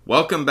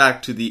Welcome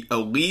back to the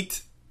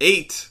Elite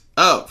 8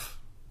 of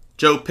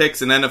Joe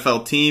Picks an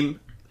NFL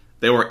Team.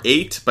 There were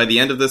 8. By the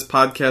end of this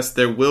podcast,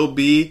 there will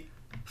be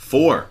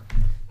 4.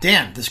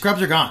 Dan, the scrubs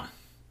are gone.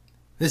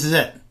 This is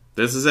it.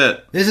 This is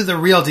it. This is the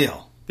real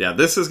deal. Yeah,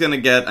 this is going to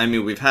get...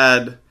 we've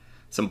had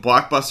some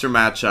blockbuster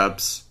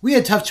matchups. We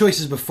had tough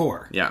choices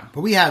before. Yeah.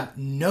 But we have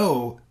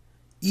no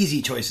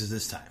easy choices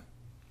this time.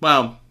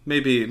 Well,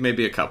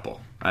 maybe a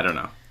couple. I don't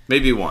know.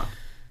 Maybe one.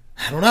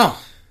 I don't know.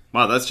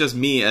 Wow, that's just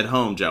me at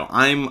home, Joe.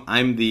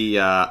 I'm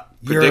the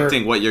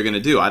predicting what you're going to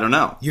do. I don't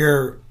know.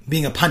 You're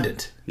being a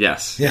pundit.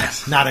 Yes.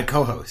 Yes, not a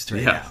co-host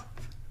right now.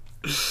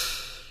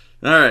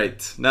 All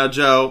right. Now,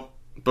 Joe,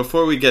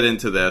 before we get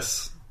into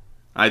this,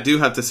 I do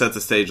have to set the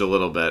stage a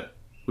little bit.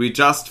 We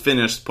just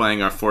finished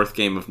playing our 4th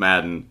game of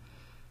Madden.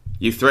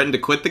 You threatened to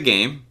quit the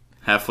game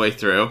halfway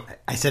through.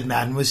 I said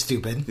Madden was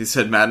stupid. You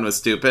said Madden was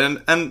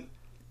stupid, and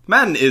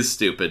Madden is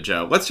stupid,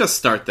 Joe. Let's just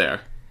start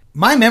there.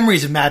 My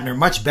memories of Madden are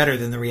much better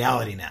than the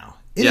reality now.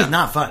 It is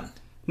not fun.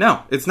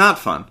 No, it's not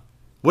fun.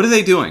 What are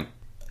they doing?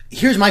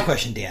 Here's my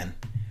question, Dan.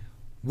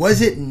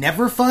 Was it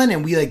never fun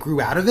and we grew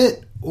out of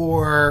it?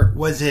 Or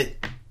is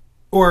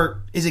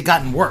it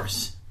gotten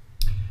worse?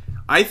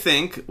 I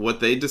think what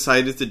they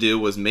decided to do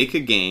was make a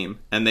game,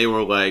 and they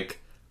were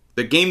like,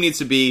 the game needs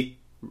to be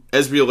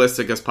as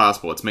realistic as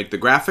possible. Let's make the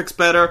graphics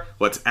better.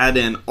 Let's add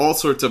in all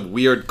sorts of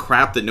weird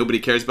crap that nobody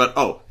cares about.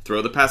 Oh,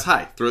 throw the pass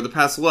high, throw the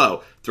pass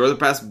low, throw the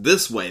pass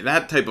this way,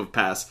 that type of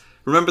pass.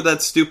 Remember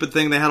that stupid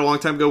thing they had a long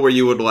time ago where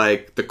you would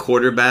the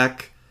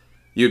quarterback,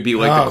 you'd be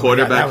the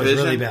quarterback that was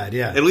vision? Really bad,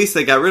 yeah. At least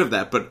they got rid of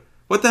that, but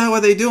what the hell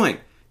are they doing?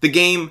 The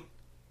game,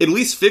 at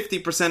least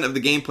 50% of the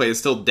gameplay is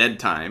still dead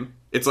time.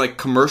 It's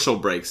commercial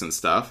breaks and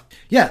stuff.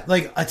 Yeah,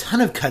 a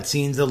ton of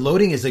cutscenes. The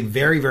loading is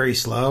very, very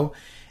slow.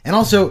 And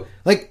also,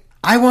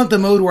 I want the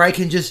mode where I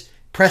can just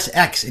press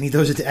X and he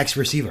throws it to X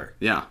receiver.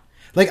 Yeah.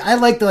 I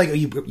like the,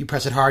 you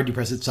press it hard, you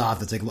press it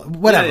soft. It's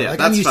whatever. Yeah,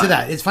 I'm used fine to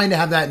that. It's fine to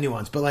have that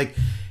nuance. But,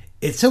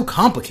 it's so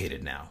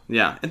complicated now.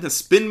 Yeah. And the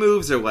spin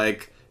moves are,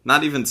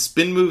 not even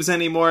spin moves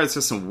anymore. It's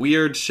just some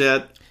weird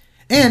shit.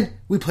 And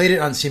we played it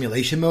on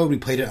simulation mode. We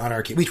played it on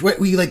arcade. We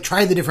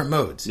tried the different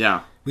modes.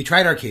 Yeah. We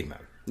tried arcade mode.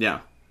 Yeah.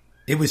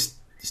 It was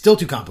still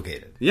too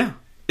complicated. Yeah.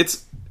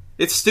 It's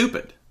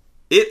stupid.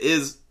 It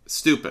is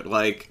stupid.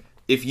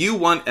 If you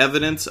want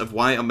evidence of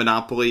why a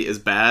Monopoly is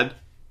bad,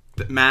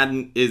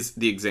 Madden is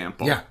the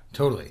example. Yeah,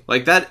 totally.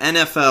 That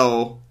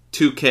NFL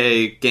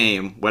 2K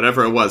game,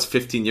 whatever it was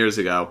 15 years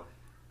ago,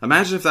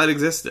 imagine if that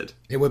existed.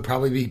 It would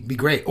probably be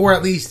great. Or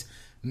at least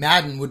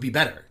Madden would be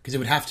better, because it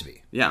would have to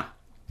be. Yeah.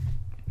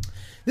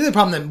 The other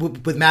problem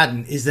with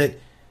Madden is that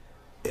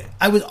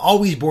I was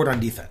always bored on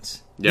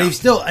defense. Yeah. They've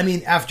still,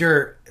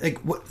 after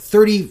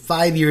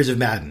 35 years of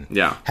Madden,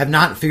 have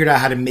not figured out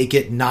how to make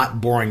it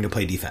not boring to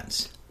play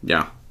defense.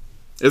 Yeah.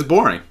 It's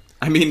boring.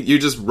 You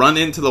just run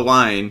into the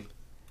line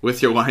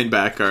with your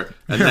linebacker,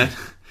 and then...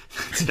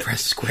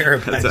 press square a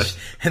bunch,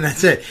 and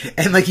that's it.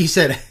 And like you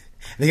said, I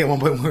think at one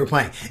point when we were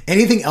playing,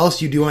 anything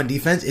else you do on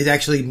defense is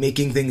actually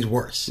making things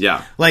worse.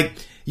 Yeah.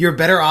 You're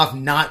better off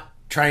not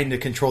trying to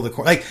control the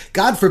corner.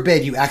 God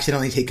forbid you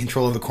accidentally take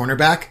control of the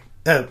cornerback.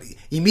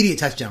 Immediate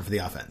touchdown for the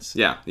offense.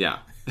 Yeah, yeah.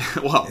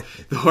 Well,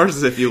 the worst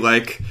is if you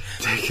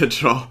take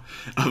control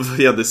of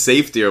the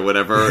safety or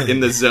whatever in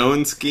the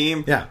zone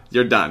scheme. Yeah,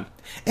 you're done.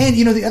 And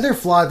the other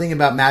flawed thing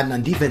about Madden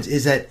on defense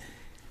is that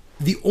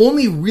the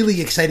only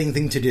really exciting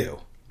thing to do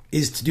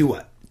is to do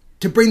what?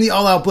 To bring the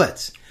all-out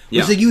blitz.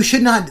 Which you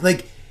should not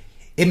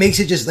it makes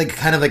it just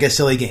kind of a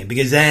silly game,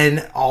 because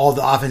then all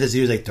the offense has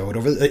to do is throw it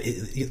over,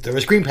 throw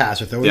a screen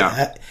pass or throw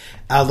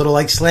a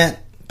little slant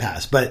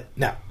pass. But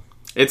no,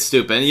 it's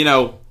stupid.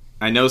 And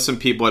I know some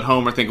people at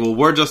home are thinking, well,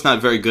 we're just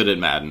not very good at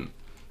Madden.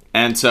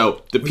 And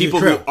so the people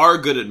who are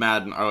good at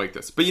Madden are like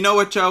this. But you know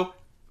what, Joe?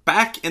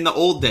 Back in the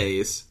old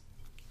days,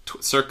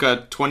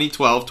 circa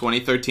 2012,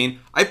 2013,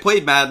 I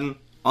played Madden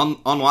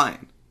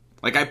online.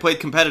 I played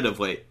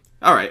competitively.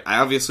 All right, I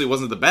obviously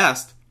wasn't the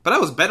best, but I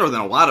was better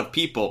than a lot of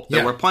people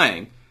that were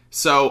playing.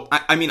 So,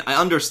 I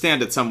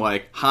understand at some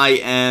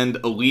high-end,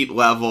 elite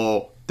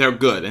level, they're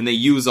good, and they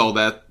use all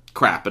that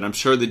crap, and I'm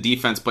sure the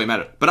defense play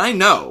matter. But I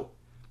know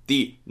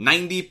the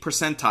 90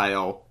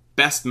 percentile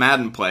best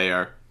Madden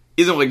player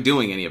isn't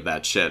doing any of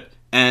that shit.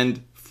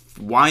 And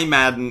why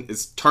Madden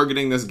is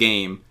targeting this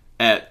game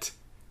at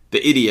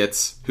the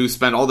idiots who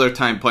spend all their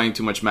time playing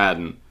too much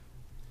Madden,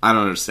 I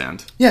don't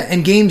understand. Yeah,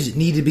 and games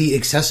need to be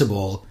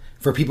accessible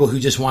for people who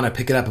just want to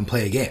pick it up and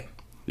play a game.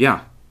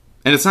 Yeah.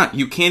 And it's not,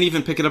 you can't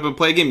even pick it up and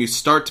play a game. You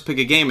start to pick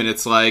a game and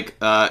it's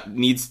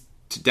needs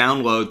to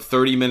download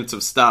 30 minutes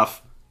of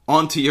stuff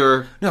onto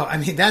your... No,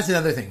 that's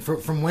another thing.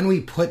 From when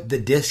we put the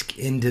disc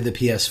into the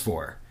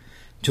PS4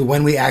 to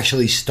when we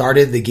actually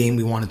started the game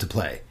we wanted to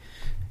play.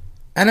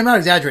 And I'm not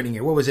exaggerating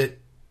here. What was it?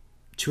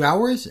 2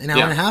 hours? An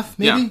hour and a half,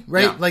 maybe? Yeah.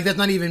 Right? Yeah. That's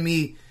not even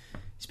me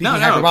speaking No,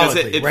 hyperbolically,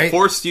 because it right?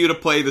 forced you to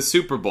play the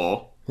Super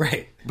Bowl.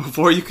 Right.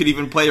 Before you could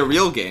even play a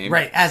real game.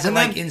 Right, as in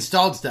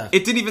installed stuff.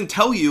 It didn't even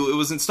tell you it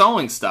was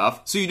installing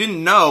stuff, so you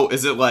didn't know,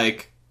 is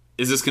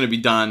this going to be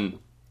done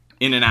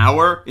in an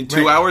hour, in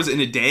 2 hours, in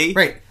a day.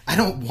 Right. I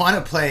don't want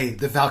to play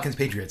the Falcons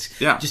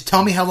Patriots. Yeah. Just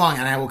tell me how long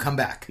and I will come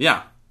back.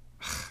 Yeah.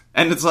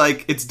 And it's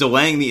like, it's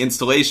delaying the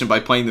installation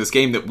by playing this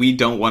game that we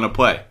don't want to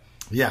play.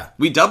 Yeah.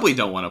 We doubly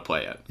don't want to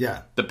play it.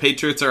 Yeah. The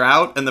Patriots are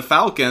out, and the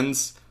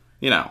Falcons,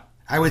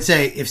 I would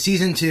say if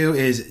Season 2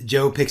 is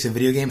Joe picks a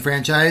video game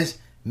franchise,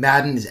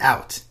 Madden is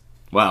out.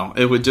 Well,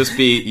 it would just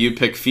be you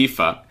pick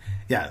FIFA.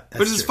 Yeah.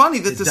 But it's funny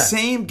that the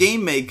same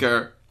game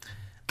maker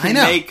can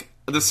make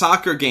the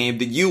soccer game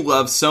that you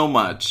love so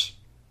much,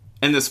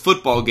 and this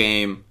football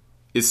game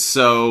is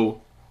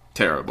so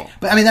terrible.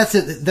 But I mean, that's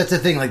the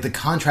thing. Like the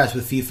contrast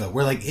with FIFA,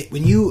 where like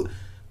when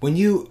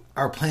you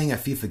are playing a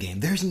FIFA game,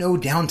 there's no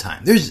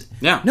downtime. There's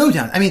no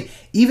downtime. I mean,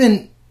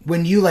 even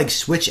when you like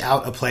switch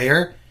out a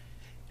player,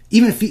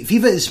 even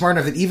FIFA is smart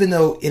enough that even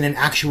though in an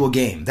actual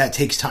game that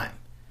takes time.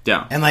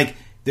 Yeah. And like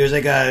there's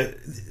like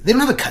they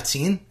don't have a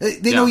cutscene.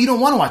 They know you don't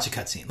want to watch a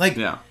cutscene. Like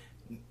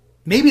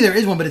maybe there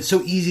is one, but it's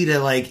so easy to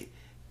like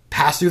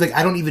pass through. Like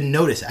I don't even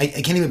notice. I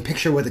can't even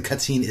picture what the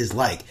cutscene is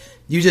like.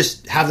 You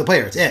just have the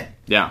player. It's in.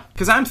 Yeah.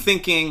 Because I'm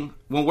thinking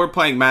when we're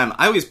playing Madden,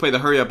 I always play the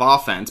hurry up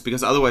offense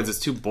because otherwise it's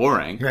too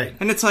boring. Right.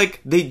 And it's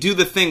like they do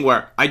the thing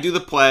where I do the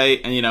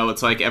play and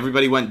it's like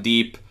everybody went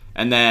deep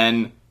and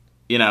then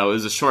it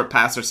was a short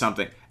pass or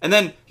something. And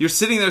then you're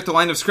sitting there at the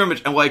line of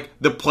scrimmage and like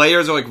the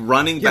players are like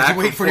running back. You have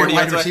to wait for your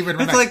wide receiver to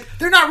run back. Like,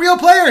 they're not real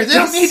players. They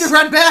don't need to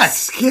run back.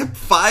 Skip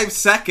 5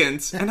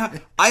 seconds. And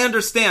I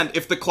understand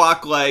if the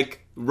clock like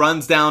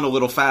runs down a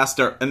little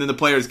faster and then the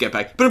players get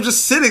back. But I'm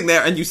just sitting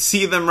there and you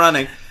see them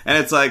running and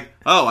it's like,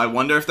 oh, I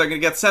wonder if they're going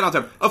to get set on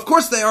time. Of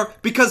course they are,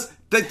 because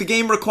the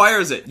game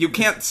requires it. You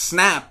can't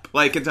snap.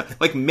 Like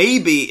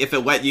maybe if it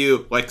let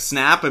you like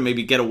snap and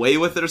maybe get away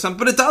with it or something,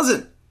 but it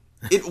doesn't.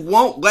 It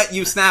won't let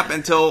you snap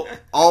until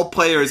all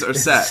players are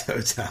set.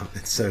 It's so dumb.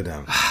 It's so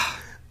dumb.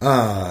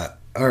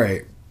 All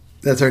right.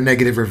 That's our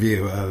negative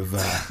review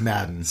of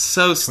Madden.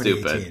 So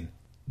stupid.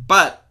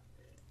 But,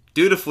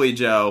 dutifully,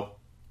 Joe,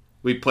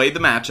 we played the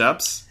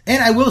matchups.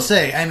 And I will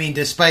say, I mean,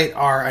 despite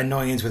our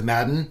annoyance with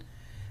Madden,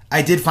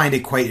 I did find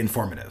it quite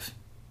informative.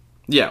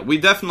 Yeah, we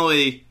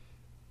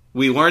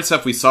learned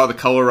stuff. We saw the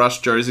Color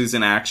Rush jerseys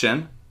in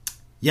action.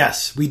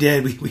 Yes, we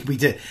did. We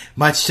did.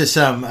 Much to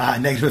some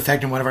negative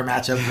effect in one of our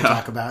matchups we'll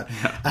talk about.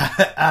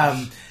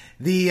 I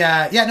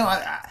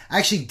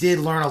actually did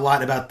learn a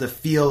lot about the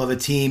feel of a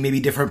team,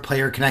 maybe different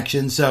player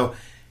connections. So,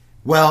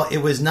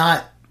 it was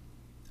not...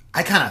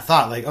 I kind of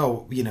thought, like,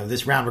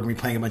 this round we're going to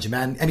be playing a bunch of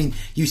Madden. I mean,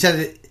 you said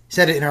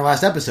it in our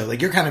last episode.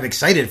 Like, you're kind of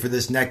excited for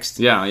this next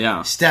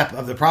step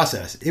of the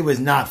process. It was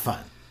not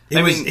fun.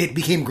 It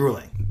became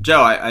grueling.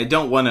 Joe, I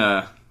don't want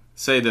to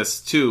say this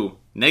too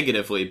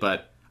negatively,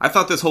 but I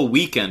thought this whole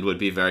weekend would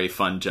be very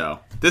fun,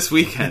 Joe. This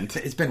weekend.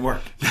 It's been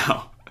work.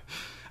 No.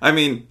 I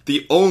mean,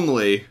 the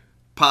only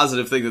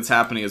positive thing that's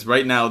happening is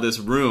right now this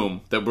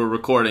room that we're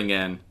recording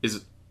in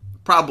is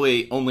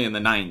probably only in the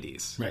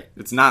 90s. Right.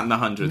 It's not in the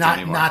hundreds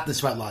anymore. Not the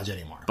sweat lodge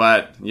anymore.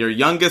 But your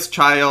youngest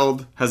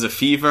child has a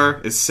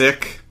fever, is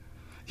sick.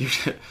 Your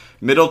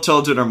middle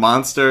children are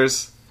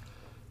monsters.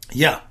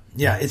 Yeah.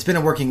 It's been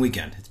a working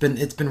weekend.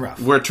 It's been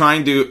rough. We're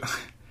trying to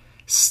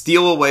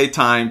steal away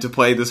time to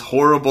play this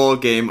horrible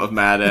game of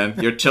Madden.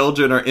 Your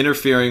children are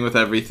interfering with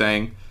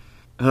everything.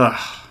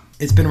 Ugh.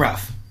 It's been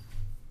rough.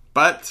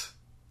 But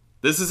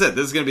this is it.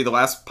 This is going to be the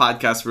last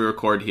podcast we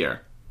record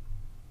here.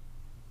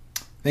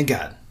 Thank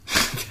God.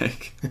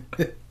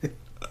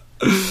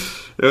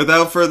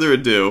 Without further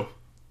ado,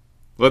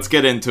 let's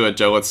get into it,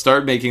 Joe. Let's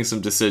start making some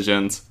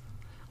decisions.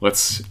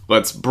 Let's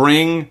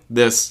bring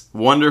this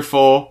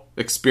wonderful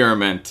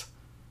experiment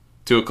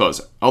to a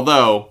close.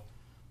 Although,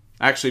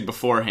 actually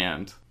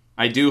beforehand,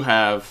 I do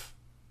have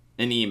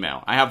an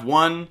email. I have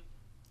one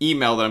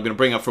email that I'm going to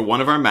bring up for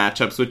one of our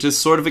matchups, which is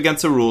sort of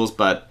against the rules,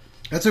 but...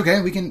 That's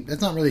okay.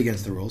 That's not really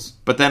against the rules.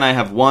 But then I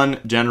have one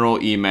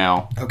general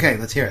email. Okay,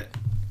 let's hear it.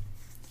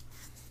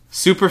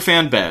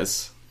 Superfan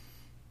Bez.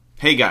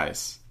 Hey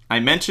guys,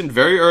 I mentioned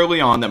very early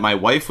on that my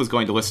wife was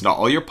going to listen to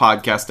all your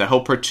podcasts to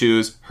help her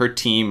choose her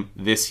team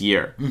this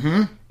year.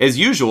 Mm-hmm. As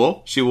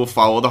usual, she will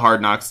follow the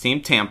Hard Knocks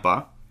team,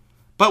 Tampa,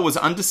 but was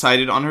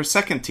undecided on her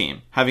second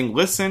team. Having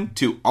listened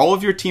to all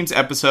of your team's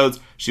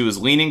episodes, she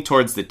was leaning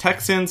towards the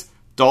Texans,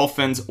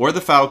 Dolphins, or the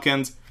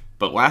Falcons,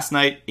 but last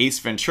night Ace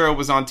Ventura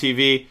was on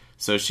TV,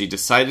 so she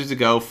decided to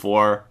go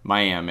for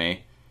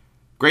Miami.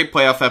 Great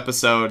playoff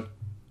episode.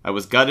 I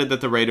was gutted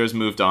that the Raiders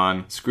moved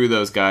on. Screw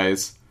those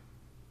guys.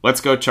 Let's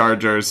go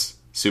Chargers.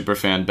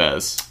 Superfan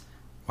Bez.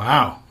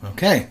 Wow.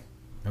 Okay.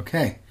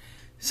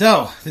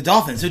 So, the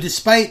Dolphins. So,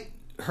 despite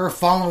her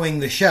following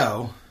the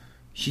show,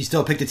 she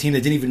still picked a team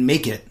that didn't even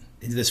make it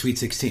into the Sweet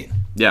 16.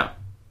 Yeah.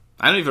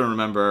 I don't even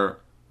remember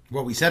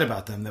what we said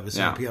about them that was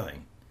so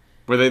appealing.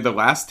 Were they the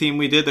last team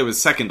we did? They was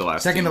second to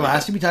last. Second to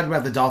last. We talked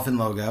about the Dolphin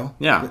logo.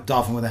 Yeah.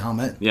 Dolphin with a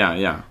helmet. Yeah.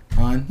 Yeah,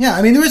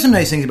 I mean, there were some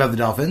nice things about the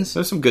Dolphins.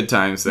 There's some good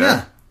times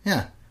there.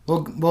 Yeah.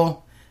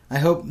 Well, I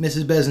hope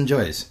Mrs. Bez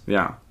enjoys.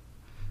 Yeah.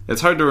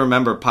 It's hard to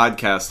remember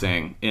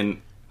podcasting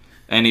in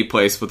any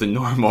place with a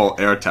normal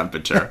air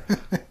temperature.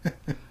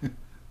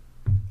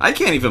 I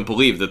can't even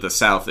believe that the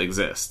South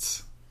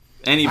exists.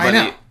 Anybody.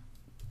 I know.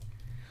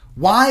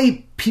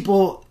 Why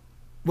people...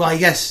 Well, I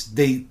guess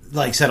they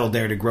settled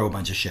there to grow a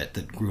bunch of shit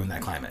that grew in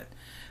that climate.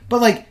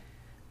 But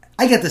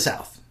I get the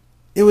South.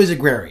 It was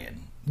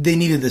agrarian. They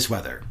needed this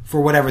weather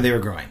for whatever they were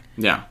growing.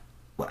 Yeah.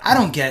 What I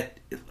don't get...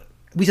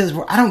 We said this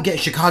before. I don't get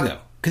Chicago.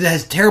 Because it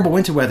has terrible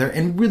winter weather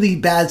and really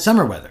bad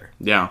summer weather.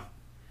 Yeah.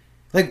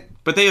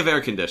 But they have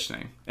air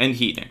conditioning and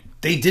heating.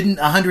 They didn't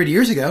 100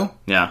 years ago.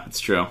 Yeah, it's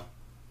true.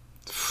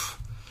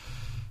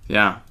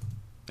 Yeah.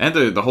 And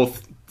the whole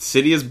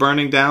city is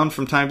burning down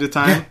from time to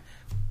time.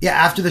 Yeah,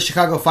 after the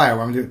Chicago fire,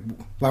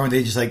 why weren't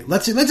they just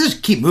let's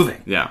just keep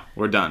moving? Yeah,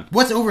 we're done.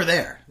 What's over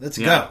there? Let's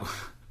go.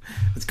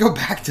 Let's go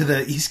back to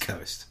the East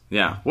Coast.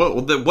 Yeah.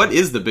 What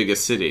is the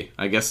biggest city?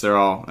 I guess they're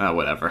all...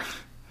 whatever.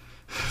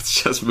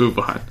 Let's just move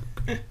on.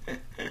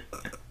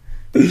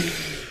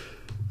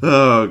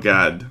 Oh,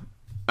 God.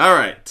 All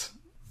right.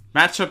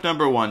 Matchup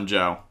number 1,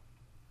 Joe.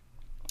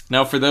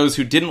 Now, for those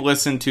who didn't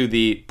listen to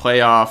the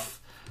playoff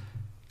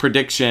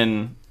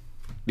prediction,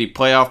 the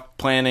playoff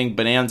planning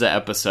bonanza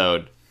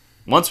episode,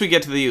 once we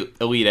get to the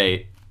Elite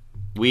Eight,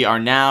 we are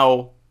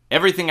now...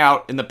 Everything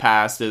out in the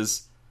past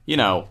is,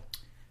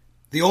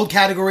 The old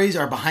categories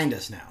are behind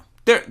us now.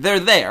 They're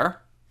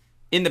there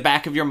in the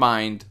back of your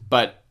mind,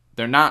 but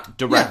they're not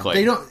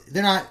directly. Yeah,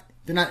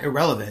 they're not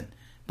irrelevant,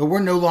 but we're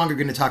no longer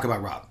going to talk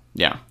about Rob.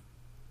 Yeah.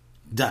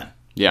 Done.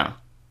 Yeah.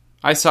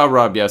 I saw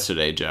Rob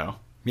yesterday, Joe.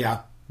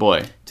 Yeah.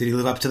 Boy. Did he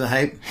live up to the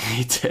hype?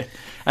 He did.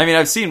 I mean,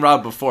 I've seen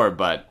Rob before,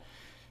 but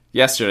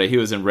yesterday he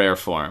was in rare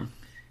form.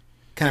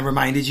 Kind of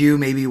reminded you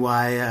maybe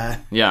why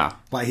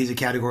he's a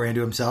category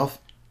unto himself?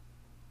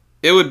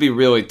 It would be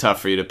really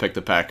tough for you to pick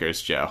the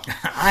Packers, Joe.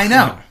 I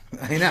know.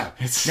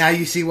 Now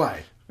you see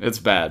why. It's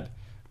bad.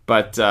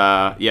 But,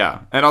 yeah.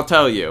 And I'll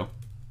tell you,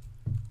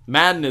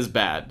 Madden is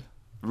bad.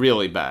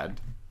 Really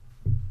bad.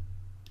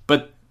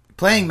 But...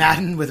 Playing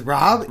Madden with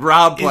Rob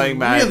playing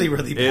Madden really,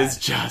 really bad. Is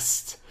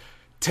just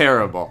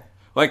terrible.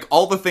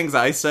 All the things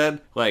I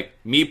said,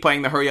 me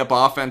playing the hurry-up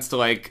offense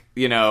to,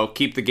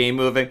 keep the game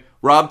moving.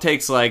 Rob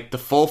takes, the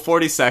full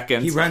 40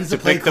 seconds. He runs the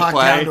play clock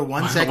down to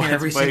 1 second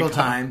every single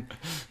time.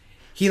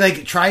 He,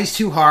 tries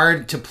too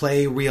hard to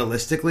play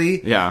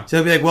realistically. Yeah.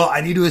 So he'll be well,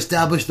 I need to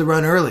establish the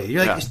run early.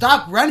 You're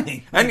stop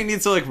running. And he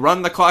needs to,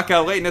 run the clock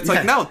out late. And it's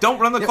no, don't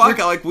run the clock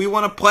out. We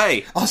want to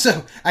play.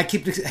 Also, I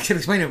keep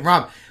explaining to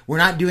Rob, we're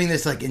not doing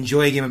this,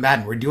 enjoy a game of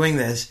Madden. We're doing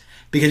this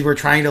because we're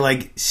trying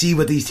to, see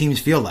what these teams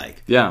feel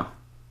like. Yeah.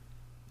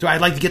 So I'd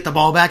like to get the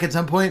ball back at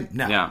some point?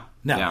 No. Yeah.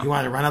 No, yeah. You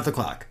wanted to run out the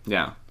clock.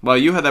 Yeah. Well,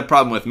 you had that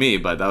problem with me,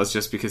 but that was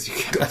just because you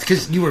kept... That's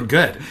because you were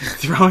good.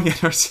 Throwing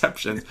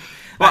interceptions.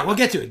 Well, all right, we'll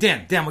get to it.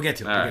 Dan, we'll get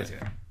to it. Get to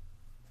it.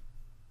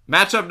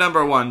 Matchup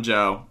number 1,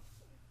 Joe.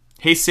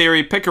 Hey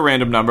Siri, pick a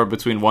random number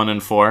between 1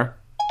 and 4.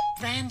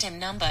 Random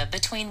number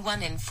between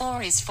 1 and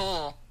 4 is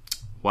 4.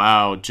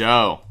 Wow,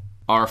 Joe.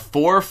 Our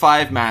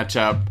 4-5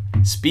 matchup,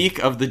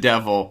 speak of the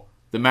devil,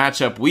 the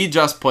matchup we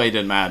just played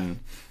in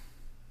Madden.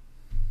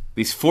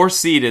 These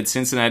 4th-seeded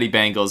Cincinnati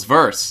Bengals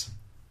versus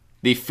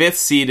the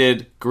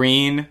 5th-seeded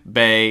Green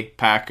Bay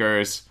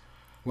Packers.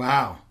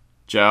 Wow.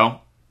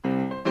 Joe?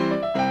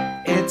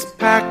 It's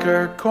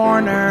Packer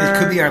Corner. This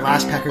could be our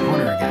last Packer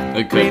Corner again.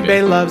 It could Green be.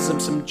 Bay loves them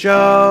some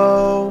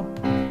Joe.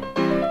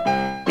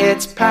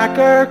 It's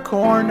Packer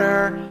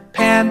Corner.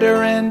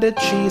 Pandering to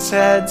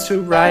cheeseheads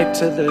who write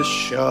to the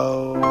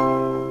show.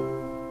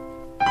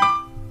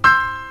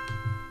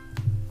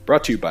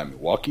 Brought to you by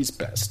Milwaukee's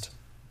Best.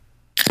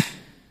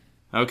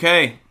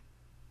 Okay.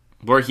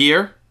 We're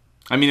here.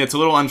 I mean, it's a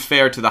little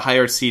unfair to the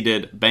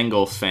higher-seeded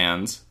Bengals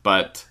fans,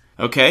 but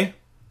okay.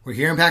 We're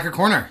here in Packer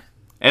Corner.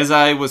 As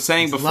I was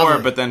saying It's before,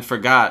 lovely. but then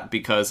forgot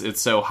because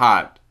it's so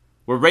hot,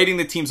 we're rating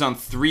the teams on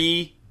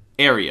 3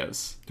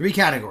 areas. 3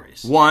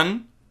 categories.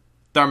 1,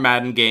 our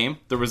Madden game,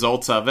 the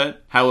results of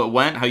it, how it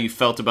went, how you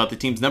felt about the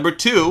teams. Number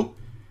 2,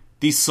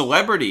 the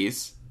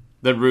celebrities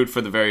that root for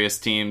the various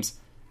teams.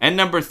 And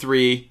number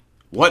 3,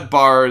 what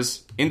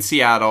bars in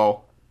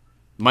Seattle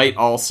might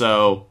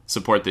also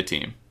support the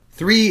team.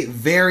 3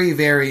 very,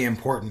 very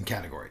important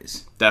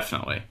categories.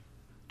 Definitely.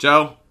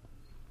 Joe,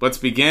 let's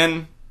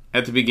begin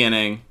at the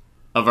beginning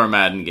of our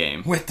Madden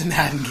game. With the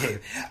Madden game.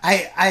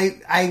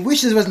 I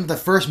wish this wasn't the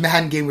first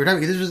Madden game we were talking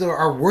about, because this was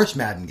our worst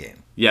Madden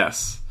game.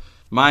 Yes.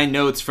 My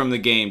notes from the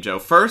game, Joe.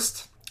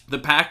 First, the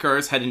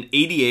Packers had an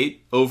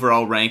 88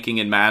 overall ranking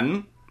in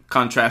Madden,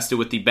 contrasted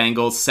with the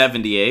Bengals'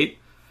 78.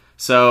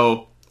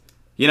 So,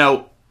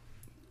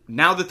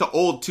 now that the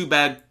old too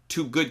bad,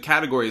 too good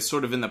category is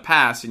sort of in the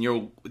past, and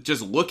you're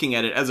just looking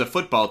at it as a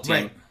football team,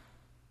 Right.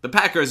 The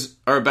Packers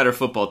are a better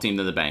football team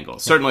than the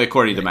Bengals, certainly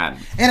according to Madden.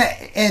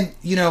 And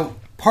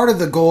part of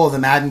the goal of the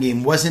Madden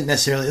game wasn't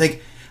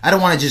necessarily, I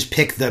don't want to just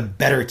pick the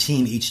better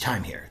team each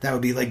time here. That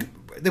would be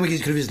then we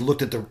could have just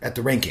looked at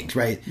the rankings,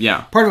 right?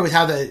 Yeah. Part of it was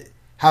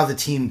how the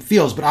team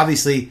feels, but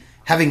obviously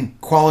having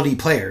quality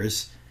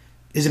players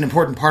is an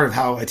important part of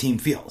how a team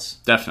feels.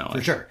 Definitely.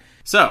 For sure.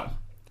 So,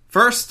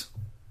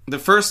 the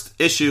first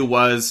issue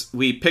was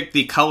we picked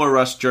the Color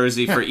Rush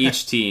jersey for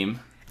each team.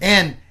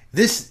 And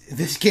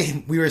This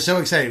game, we were so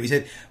excited. We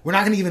said, we're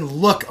not going to even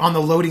look on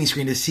the loading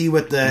screen to see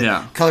what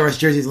the Color Rush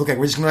jerseys look like.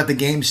 We're just going to let the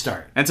game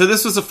start. And so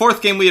this was the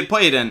fourth game we had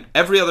played, and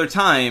every other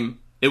time,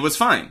 it was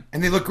fine.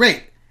 And they looked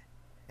great.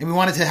 And we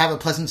wanted to have a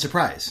pleasant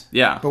surprise.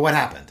 Yeah. But what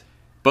happened?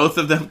 Both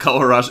of them,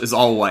 Color Rush is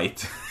all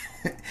white.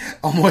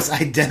 Almost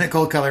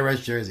identical Color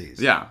Rush jerseys.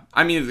 Yeah.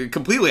 I mean,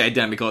 completely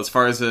identical as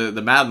far as the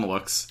Madden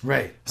looks.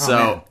 Right.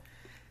 So,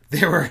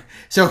 they were...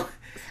 So,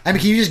 I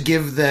mean, can you just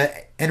give the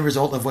end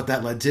result of what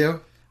that led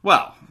to?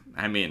 Well...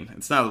 I mean,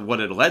 it's not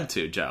what it led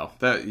to, Joe.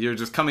 That you're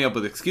just coming up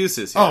with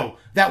excuses here. Oh,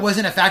 that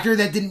wasn't a factor?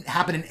 That didn't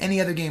happen in any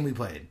other game we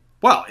played?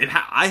 Well,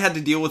 I had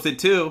to deal with it,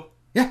 too.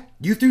 Yeah,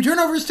 you threw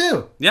turnovers,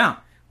 too. Yeah.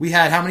 We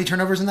had how many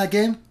turnovers in that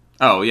game?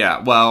 Oh,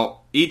 yeah.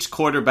 Well, each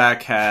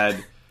quarterback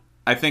had...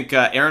 I think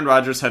Aaron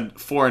Rodgers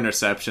had 4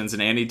 interceptions,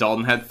 and Andy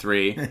Dalton had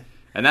 3.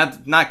 And that's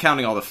not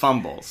counting all the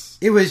fumbles.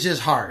 It was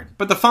just hard.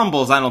 But the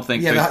fumbles, I don't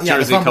think the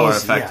jersey color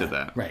affected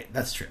that. Right,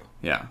 that's true.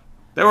 Yeah.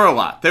 There were a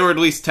lot. There were at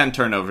least 10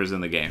 turnovers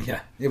in the game. Yeah,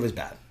 it was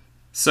bad.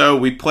 So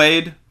we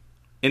played.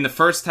 In the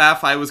first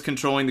half, I was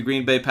controlling the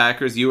Green Bay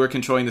Packers. You were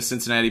controlling the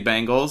Cincinnati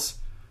Bengals.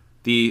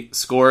 The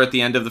score at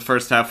the end of the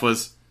first half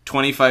was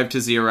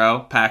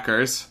 25-0,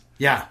 Packers.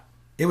 Yeah,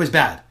 it was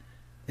bad.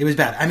 It was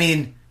bad. I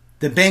mean,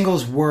 the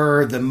Bengals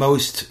were the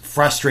most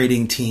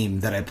frustrating team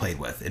that I played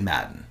with in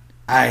Madden.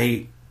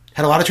 I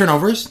had a lot of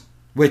turnovers,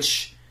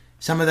 which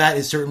some of that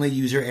is certainly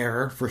user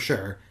error for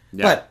sure.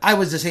 Yeah. But I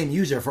was the same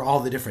user for all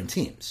the different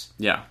teams.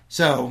 Yeah.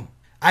 So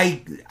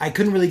I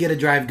couldn't really get a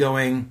drive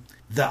going.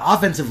 The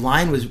offensive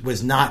line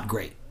was not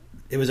great.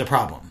 It was a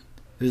problem.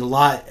 There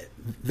was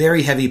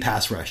very heavy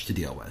pass rush to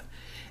deal with.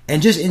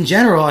 And just in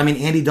general, I mean,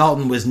 Andy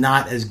Dalton was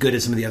not as good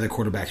as some of the other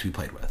quarterbacks we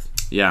played with.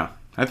 Yeah.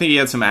 I think he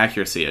had some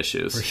accuracy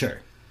issues. For sure.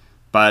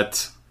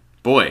 But,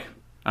 boy,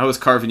 I was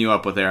carving you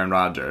up with Aaron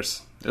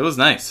Rodgers. It was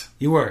nice.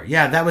 You were.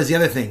 Yeah, that was the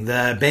other thing.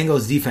 The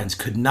Bengals defense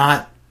could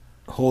not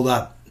hold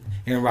up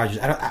Aaron Rodgers.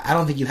 I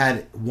don't think you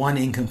had one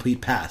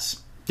incomplete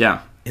pass.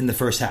 Yeah. In the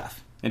first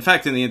half. In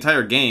fact, in the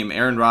entire game,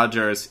 Aaron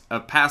Rodgers,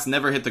 a pass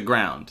never hit the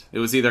ground. It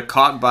was either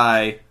caught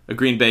by a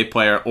Green Bay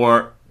player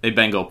or a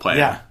Bengal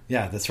player.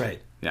 Yeah, that's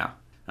right. Yeah.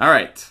 All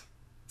right.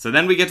 So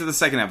then we get to the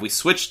second half. We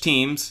switched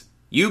teams.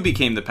 You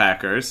became the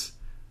Packers,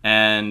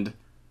 and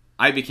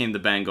I became the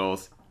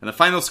Bengals. And the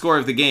final score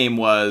of the game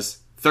was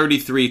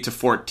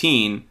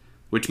 33-14,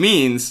 which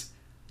means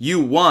you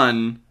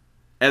won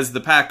as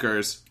the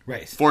Packers.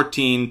 Right.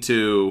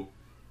 14-8.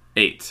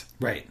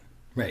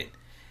 Right.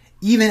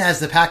 Even as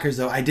the Packers,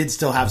 though, I did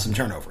still have some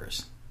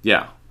turnovers.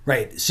 Yeah.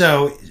 Right.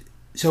 So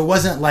it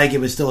wasn't like it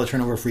was still a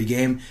turnover-free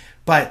game.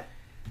 But,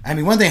 I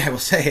mean, one thing I will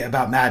say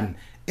about Madden,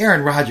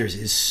 Aaron Rodgers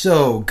is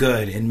so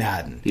good in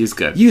Madden. He's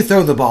good. You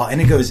throw the ball,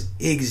 and it goes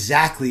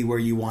exactly where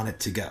you want it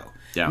to go.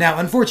 Yeah. Now,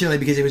 unfortunately,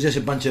 because it was just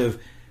a bunch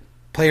of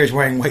players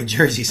wearing white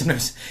jerseys,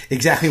 sometimes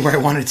exactly where I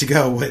wanted it to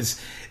go was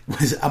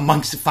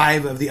amongst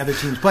 5 of the other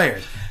team's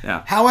players.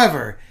 Yeah.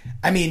 However,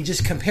 I mean,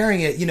 just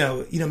comparing it,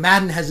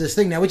 Madden has this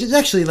thing now, which is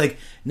actually like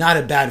not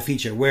a bad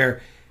feature,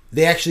 where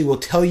they actually will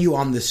tell you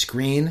on the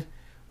screen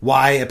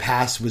why a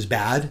pass was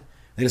bad.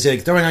 They'll say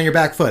like throwing on your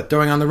back foot,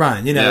 throwing on the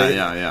run.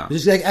 Yeah.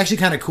 It's like actually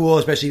kind of cool,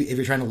 especially if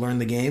you're trying to learn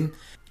the game.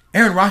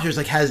 Aaron Rodgers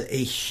has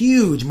a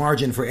huge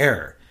margin for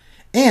error.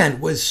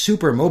 And was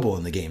super mobile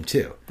in the game,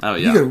 too. Oh,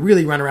 yeah. You could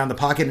really run around the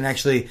pocket, and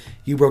actually,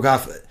 you broke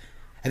off...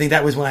 I think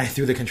that was when I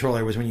threw the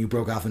controller, was when you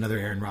broke off another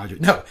Aaron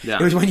Rodgers. No, It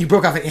was when you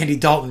broke off an Andy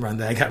Dalton run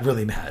that I got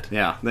really mad.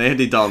 Yeah, the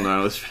Andy Dalton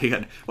run was pretty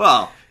good.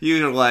 Well,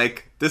 you were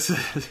like, this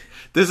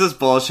is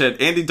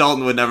bullshit. Andy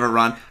Dalton would never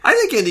run. I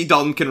think Andy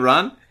Dalton can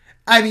run.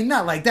 I mean,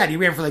 not like that. He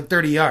ran for like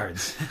 30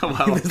 yards. Well,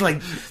 he was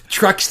like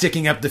truck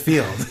sticking up the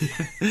field.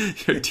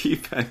 Your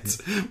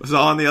defense was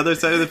all on the other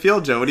side of the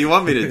field, Joe. What do you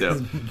want me to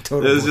do? It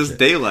was just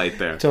daylight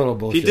there. Total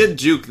bullshit. He did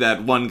juke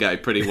that one guy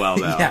pretty well,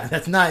 though. Yeah,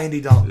 that's not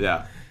Andy Dalton.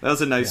 Yeah, that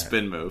was a nice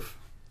spin move.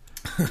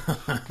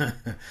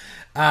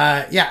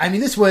 Yeah, I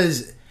mean, this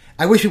was...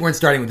 I wish we weren't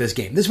starting with this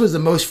game. This was the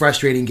most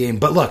frustrating game.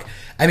 But look,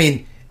 I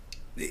mean,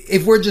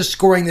 if we're just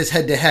scoring this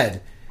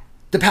head-to-head...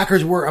 The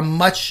Packers were a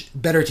much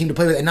better team to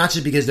play with, and not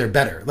just because they're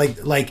better.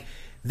 Like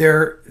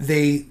their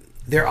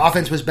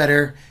offense was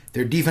better,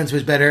 their defense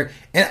was better,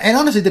 and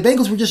honestly, the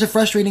Bengals were just a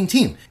frustrating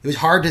team. It was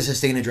hard to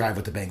sustain a drive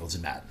with the Bengals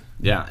in Madden.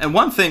 Yeah, and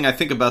one thing I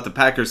think about the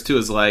Packers too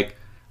is like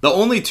the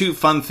only 2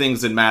 fun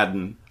things in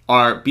Madden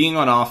are being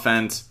on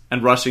offense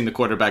and rushing the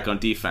quarterback on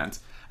defense.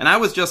 And I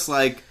was just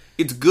like,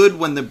 it's good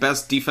when the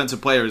best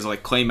defensive player is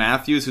like Clay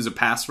Matthews, who's a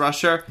pass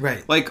rusher.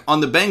 Right. Like on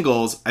the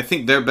Bengals, I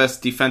think their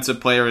best defensive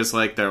player is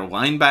like their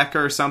linebacker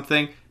or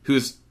something,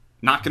 who's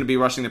not going to be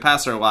rushing the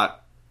passer a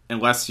lot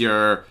unless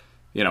you're,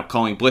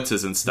 calling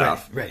blitzes and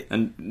stuff. Right.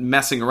 And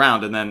messing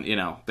around, and then,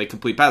 they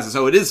complete passes.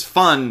 So it is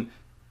fun,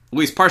 at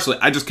least partially.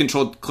 I just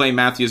controlled Clay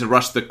Matthews and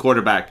rushed the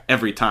quarterback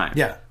every time.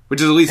 Yeah. Which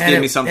is at least gave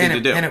me something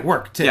to do. And it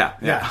worked, too.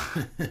 Yeah.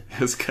 It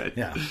was good.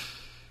 Yeah.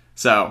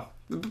 So,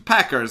 the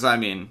Packers, I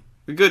mean...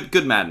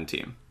 Good Madden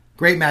team.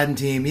 Great Madden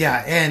team,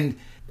 yeah. And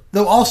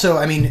though also,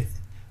 I mean,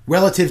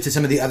 relative to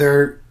some of the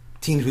other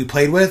teams we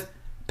played with,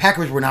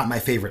 Packers were not my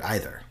favorite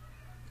either.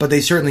 But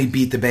they certainly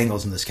beat the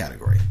Bengals in this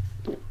category.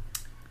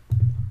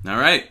 All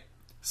right.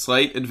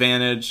 Slight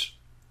advantage,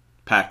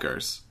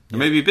 Packers. Or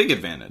maybe big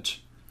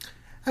advantage.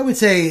 I would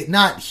say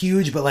not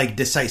huge, but like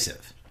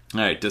decisive.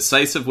 All right.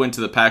 Decisive win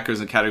to the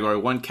Packers in Category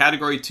 1.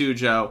 Category 2,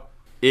 Joe,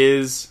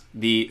 is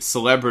the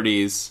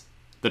celebrities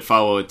that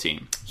follow a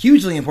team.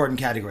 Hugely important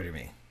category to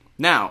me.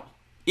 Now,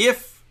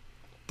 if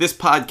this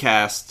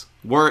podcast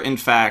were, in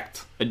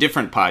fact, a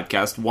different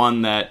podcast,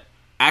 one that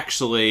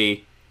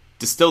actually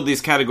distilled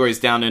these categories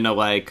down in a,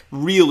 like,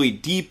 really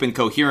deep and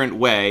coherent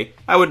way,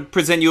 I would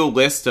present you a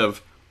list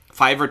of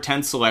 5 or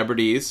 10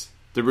 celebrities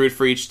that root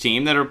for each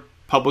team that are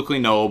publicly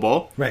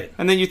knowable. Right.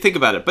 And then you think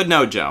about it. But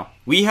no, Joe,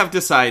 we have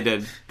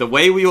decided the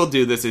way we will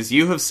do this is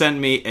you have sent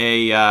me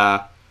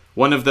a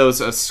one of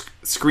those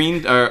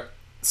screen or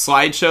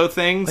slideshow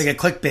things. Like a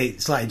clickbait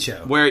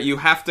slideshow. Where you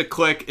have to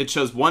click, it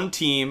shows one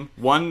team,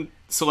 one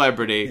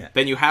celebrity,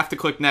 then you have to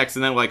click next,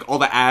 and then like all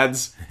the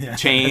ads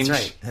change.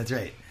 That's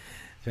right.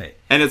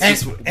 And it's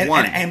just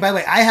one. And by the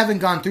way, I haven't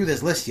gone through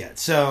this list yet,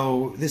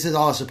 so this is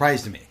all a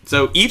surprise to me.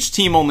 So each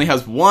team only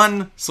has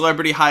one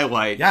celebrity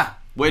highlight. Yeah.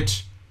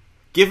 Which,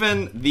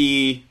 given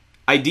the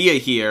idea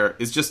here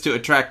is just to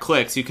attract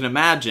clicks, you can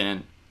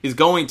imagine is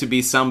going to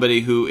be somebody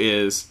who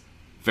is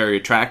very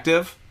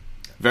attractive,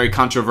 very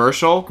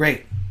controversial.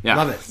 Great. Yeah.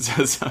 Love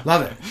it.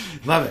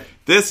 Love it.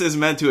 This is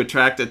meant to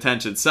attract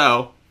attention.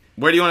 So,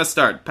 where do you want to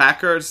start?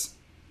 Packers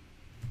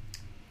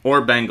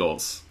or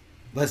Bengals?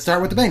 Let's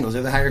start with the Bengals.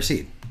 They're the higher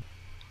seed.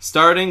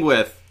 Starting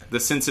with the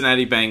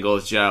Cincinnati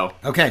Bengals, Joe.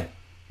 Okay.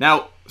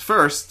 Now,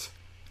 first,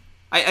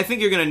 I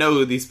think you're going to know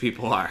who these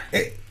people are.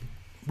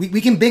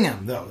 We can bing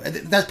them, though.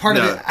 That's part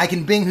of it. I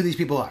can bing who these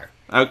people are.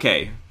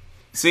 Okay.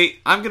 See,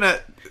 I'm going to...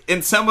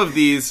 In some of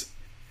these,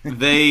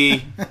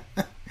 they...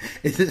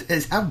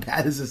 How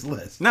bad is this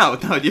list? No,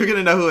 you're going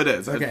to know who it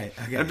is. Okay.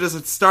 I'm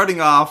just starting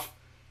off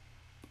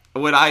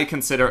what I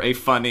consider a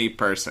funny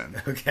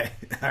person. Okay,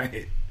 all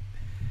right.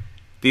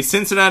 The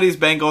Cincinnati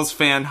Bengals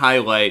fan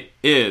highlight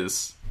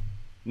is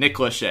Nick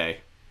Lachey.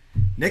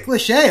 Nick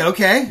Lachey,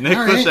 okay. Nick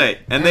Lachey. Right.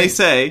 And they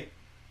say,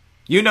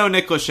 you know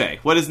Nick Lachey.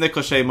 What is Nick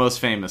Lachey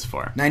most famous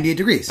for? 98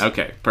 degrees.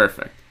 Okay,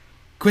 perfect.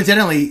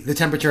 Coincidentally, the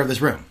temperature of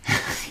this room.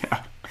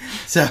 Yeah.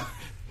 So...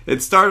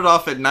 It started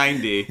off at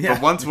 90,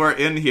 but once we're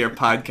in here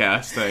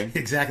podcasting...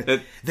 Exactly.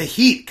 The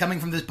heat coming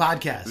from this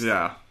podcast.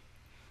 Yeah.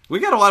 We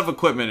got a lot of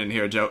equipment in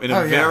here, Joe, in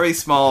a very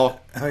small,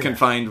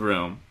 confined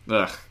room.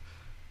 Ugh.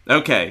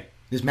 Okay.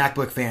 This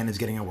MacBook fan is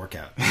getting a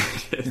workout.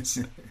 It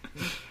is.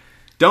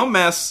 Don't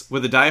mess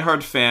with a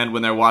diehard fan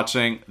when they're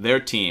watching their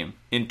team.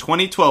 In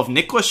 2012,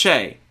 Nick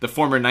Lachey, the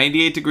former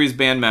 98 Degrees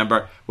band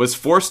member, was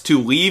forced to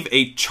leave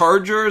a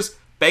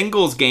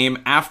Chargers-Bengals game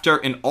after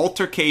an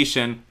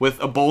altercation with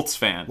a Bolts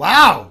fan.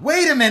 Wow!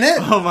 Wait a minute!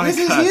 Oh my God. This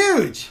is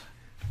huge!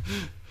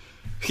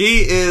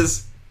 He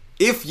is,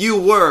 if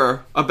you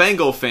were a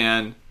Bengal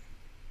fan,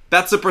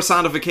 that's a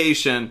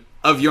personification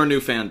of your new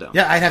fandom.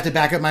 Yeah, I'd have to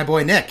back up my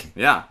boy Nick.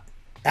 Yeah.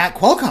 At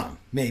Qualcomm,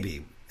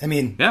 maybe. I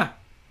mean... Yeah.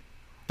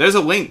 There's a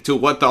link to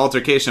what the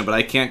altercation, but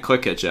I can't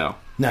click it, Joe.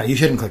 No, you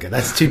shouldn't click it.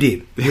 That's too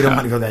deep. You don't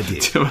want to go that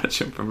deep. Too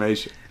much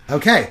information.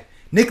 Okay.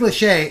 Nick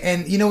Lachey,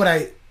 and you know what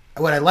I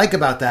like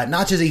about that?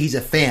 Not just that he's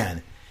a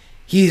fan,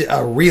 he's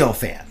a real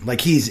fan.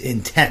 Like, he's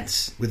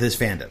intense with his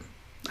fandom.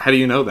 How do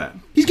you know that?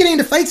 He's getting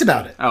into fights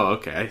about it. Oh,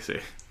 okay, I see.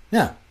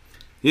 Yeah.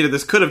 You know,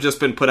 this could have just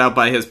been put out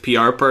by his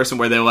PR person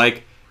where they're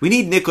like, we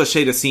need Nick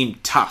Lachey to seem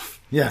tough.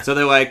 Yeah. So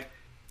they're like...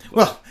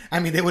 Well, I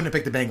mean, they wouldn't have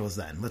picked the Bengals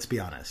then, let's be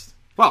honest.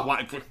 Well,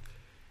 why?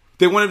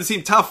 They want him to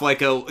seem tough,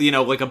 like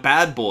a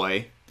bad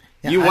boy.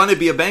 Yeah, you want to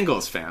be a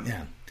Bengals fan.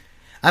 Yeah.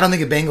 I don't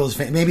think a Bengals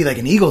fan, maybe like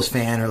an Eagles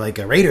fan or like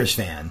a Raiders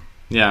fan.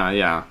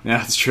 Yeah,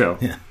 that's true.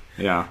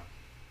 Yeah.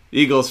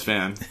 Eagles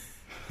fan.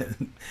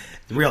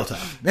 Real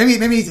tough. Maybe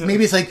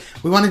it's like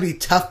we want to be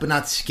tough but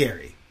not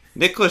scary.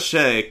 Nick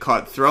Lachey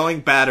caught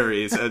throwing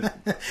batteries at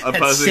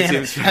opposing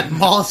teams. At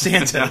Mall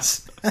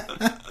Santas.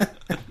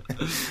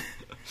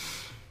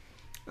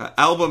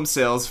 Album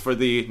sales for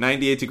the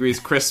 98 Degrees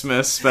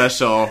Christmas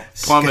special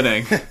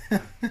plummeting.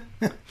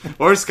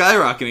 Or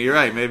skyrocketing, you're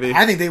right, maybe.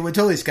 I think they would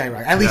totally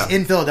skyrocket. At least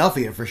in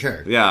Philadelphia, for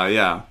sure.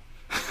 Yeah.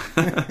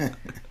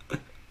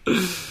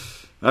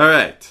 All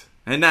right.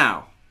 And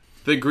now,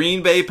 the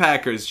Green Bay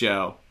Packers,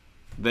 Joe.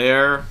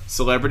 Their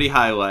celebrity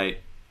highlight,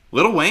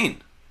 Lil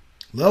Wayne.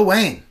 Lil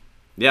Wayne.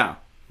 Yeah.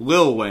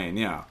 Lil Wayne,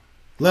 yeah.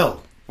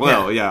 Lil,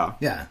 yeah.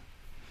 Yeah.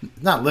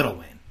 Not Little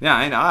Wayne. Yeah,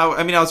 I know.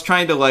 I mean, I was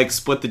trying to,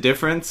 split the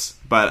difference,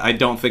 but I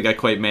don't think I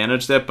quite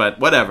managed it, but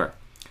whatever.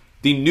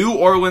 The New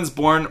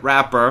Orleans-born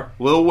rapper,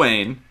 Lil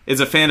Wayne,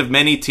 is a fan of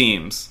many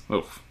teams.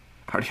 Oof,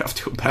 already off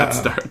to a bad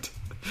start.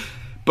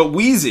 But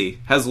Wheezy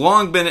has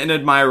long been an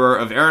admirer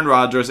of Aaron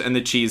Rodgers and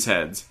the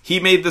Cheeseheads. He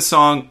made the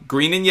song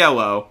Green and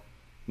Yellow,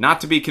 not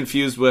to be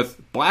confused with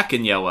Black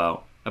and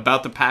Yellow,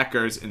 about the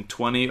Packers in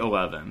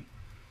 2011.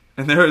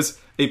 And there's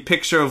a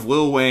picture of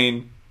Lil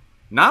Wayne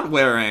not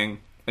wearing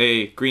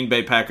a Green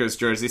Bay Packers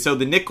jersey. So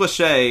the Nick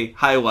Lachey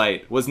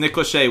highlight was Nick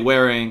Lachey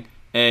wearing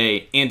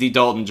a Andy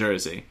Dalton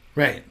jersey.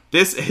 Right.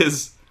 This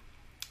is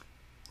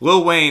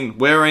Lil Wayne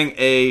wearing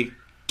a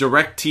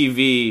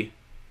DirecTV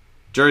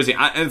jersey.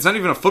 And it's not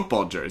even a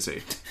football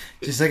jersey.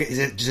 Is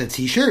it just a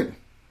T-shirt?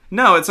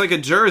 No, it's like a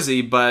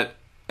jersey, but...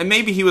 And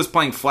maybe he was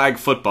playing flag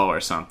football or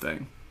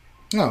something.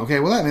 Oh, okay.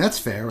 Well, I mean, that's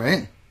fair,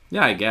 right?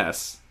 Yeah, I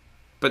guess.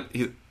 But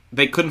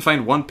they couldn't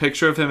find one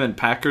picture of him in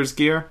Packers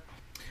gear?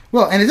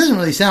 Well, and it doesn't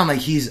really sound like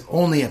he's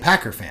only a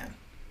Packer fan.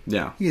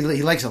 Yeah. He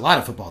likes a lot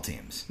of football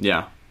teams.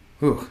 Yeah.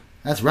 Ooh,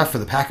 that's rough for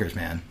the Packers,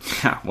 man.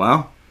 Yeah,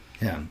 well.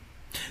 Yeah.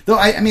 Though,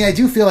 I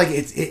do feel like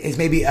it's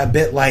maybe a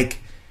bit like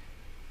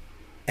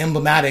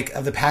emblematic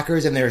of the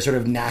Packers and their sort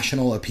of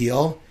national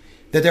appeal,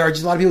 that there are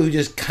just a lot of people who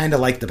just kind of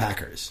like the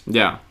Packers.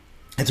 Yeah.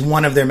 It's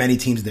one of their many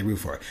teams that they root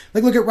for.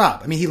 Like, look at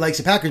Rob. I mean, he likes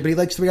the Packers, but he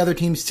likes 3 other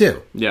teams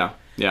too. Yeah,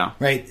 yeah.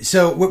 Right?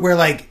 So we're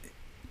like,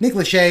 Nick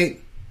Lachey,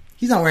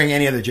 he's not wearing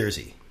any other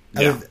jersey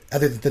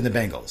other than the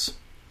Bengals.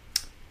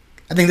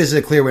 I think this is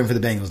a clear win for the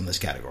Bengals in this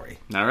category.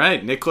 All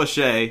right, Nick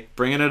Lachey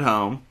bringing it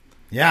home.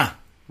 Yeah.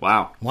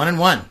 Wow.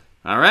 1-1.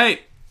 All right,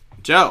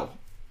 Joe.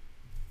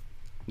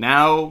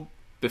 Now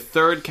the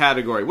third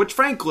category, which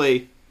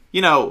frankly,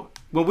 you know,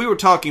 when we were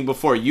talking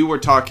before, you were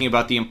talking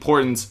about the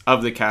importance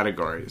of the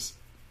categories.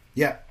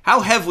 Yeah.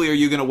 How heavily are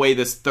you going to weigh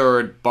this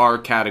third bar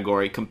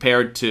category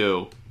compared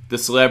to the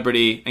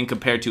celebrity and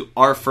compared to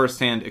our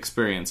firsthand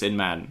experience in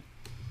Madden?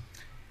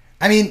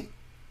 I mean,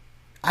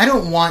 I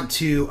don't want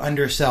to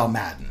undersell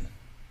Madden.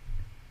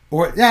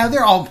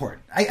 They're all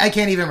important. I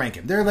can't even rank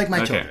them. They're like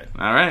my children.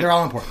 All right. They're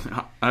all important.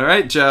 All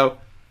right, Joe.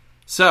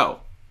 So,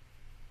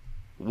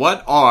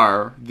 what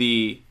are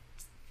the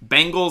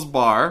Bengals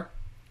bar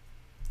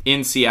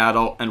in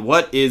Seattle, and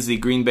what is the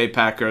Green Bay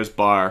Packers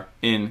bar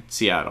in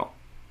Seattle?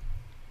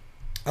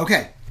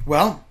 Okay,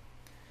 well,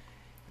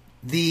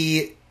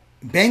 the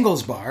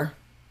Bengals bar,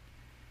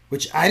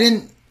 which I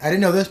didn't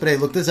know this, but I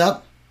looked this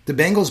up. The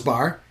Bengals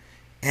bar,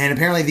 and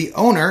apparently the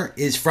owner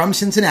is from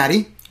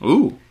Cincinnati.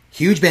 Ooh,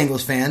 huge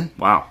Bengals fan.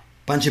 Wow,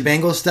 bunch of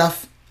Bengals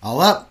stuff all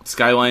up.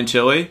 Skyline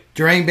Chili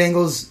during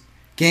Bengals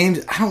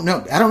games. I don't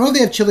know if they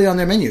have chili on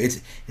their menu.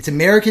 It's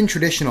American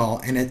traditional,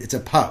 and it's a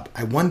pub.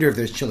 I wonder if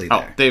there's chili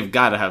there. Oh, they've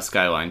got to have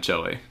Skyline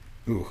Chili.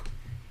 Ooh,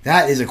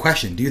 that is a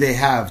question. Do they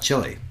have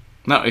chili?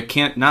 No, it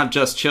can't. Not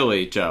just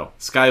chili, Joe.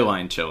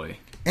 Skyline Chili.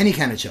 Any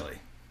kind of chili.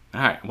 All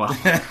right. Well.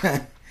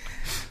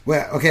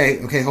 Well,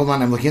 okay. Hold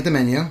on. I'm looking at the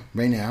menu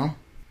right now.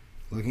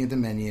 Looking at the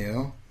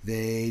menu,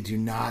 they do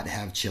not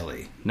have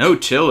chili. No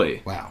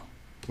chili. Wow.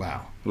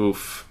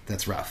 Oof.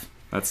 That's rough.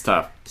 That's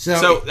tough.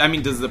 So I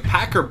mean, does the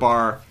Packer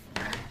bar,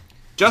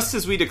 just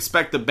as we'd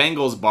expect the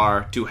Bengals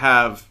bar to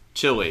have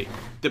chili,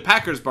 the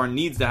Packers bar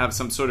needs to have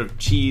some sort of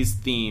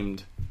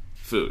cheese-themed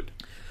food?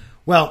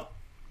 Well,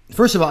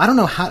 first of all, I don't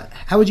know how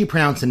would you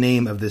pronounce the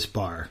name of this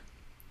bar?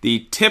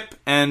 The Tip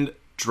and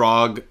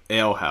Drog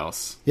Ale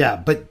House. Yeah,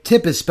 but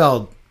tip is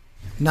spelled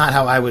not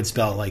how I would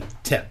spell like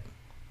tip.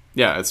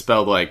 Yeah, it's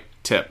spelled like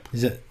tip.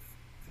 Is it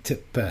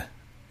tip?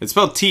 It's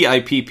spelled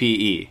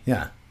Tippe.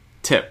 Yeah.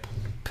 Tip.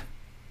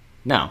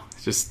 No,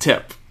 it's just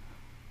tip.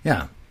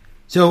 Yeah.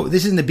 So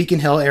this is in the Beacon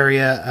Hill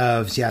area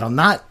of Seattle,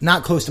 not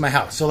close to my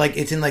house. So like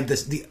it's in like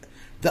this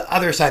the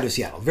other side of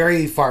Seattle,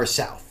 very far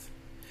south.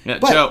 Yeah,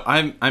 but, Joe,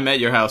 I'm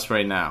at your house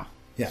right now.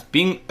 Yeah.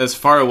 Being as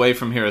far away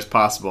from here as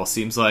possible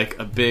seems like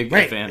a big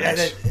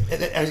advantage.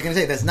 I was going to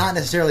say, that's not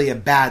necessarily a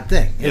bad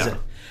thing, is it?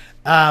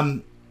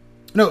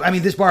 No, I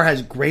mean, this bar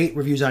has great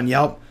reviews on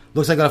Yelp.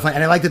 Looks like a lot of fun.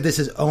 And I like that this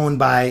is owned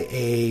by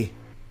a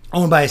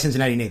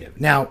Cincinnati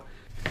native. Now,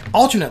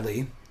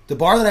 alternately, the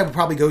bar that I would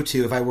probably go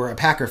to if I were a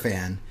Packer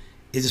fan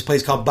is this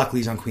place called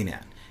Buckley's on Queen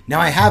Anne. Now,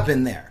 I have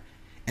been there.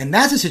 And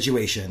that's a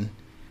situation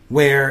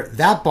where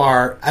that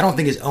bar, I don't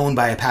think is owned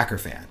by a Packer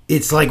fan.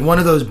 It's like one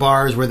of those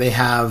bars where they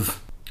have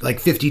like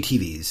 50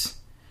 TVs,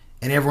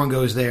 and everyone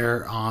goes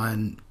there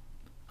on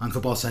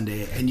Football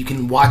Sunday, and you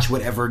can watch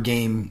whatever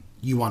game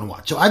you want to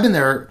watch. So I've been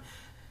there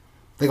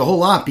like a whole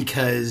lot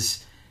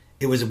because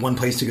it was one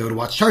place to go to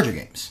watch Charger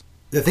games.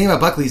 The thing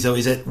about Buckley's, though,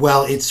 is that,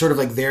 well, it's sort of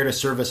like there to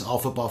service all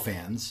football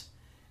fans,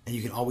 and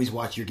you can always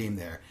watch your game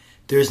there.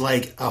 There's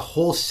like a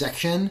whole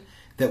section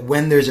that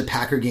when there's a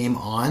Packer game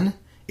on,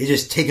 it's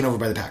just taken over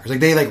by the Packers. Like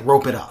they like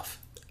rope it off.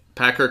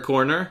 Packer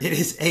Corner? It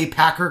is a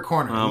Packer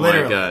Corner. Oh,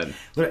 literally. my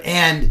God.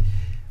 And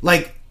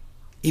like,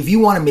 if you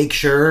want to make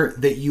sure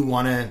that you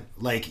want to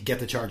like get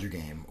the Charger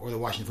game or the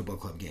Washington Football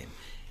Club game,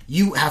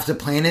 you have to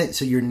plan it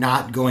so you're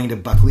not going to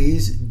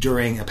Buckley's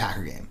during a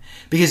Packer game.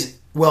 Because,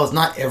 well, it's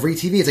not every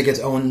TV. It's like its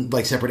own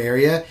like separate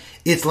area.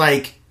 It's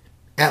like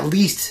at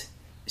least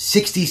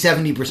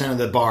 60-70% of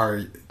the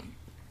bar's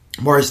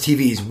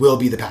TVs will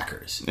be the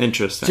Packers.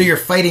 Interesting. So you're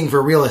fighting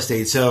for real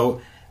estate.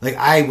 So like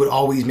I would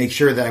always make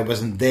sure that I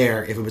wasn't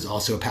there if it was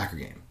also a Packer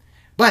game.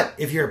 But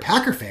if you're a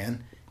Packer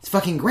fan, it's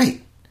fucking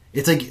great.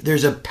 It's like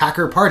there's a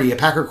Packer party, a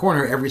Packer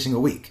Corner every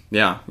single week.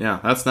 Yeah,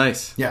 that's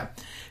nice. Yeah.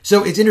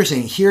 So it's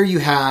interesting. Here you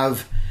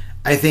have,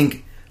 I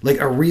think, like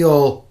a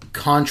real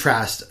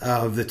contrast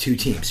of the two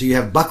teams. So you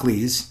have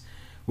Buckley's,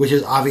 which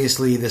is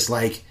obviously this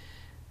like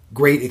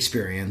great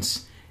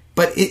experience,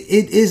 but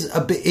it is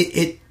a bit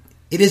it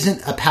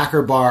isn't a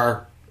Packer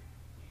bar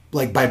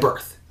like by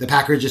birth. The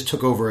Packers just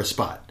took over a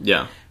spot.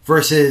 Yeah.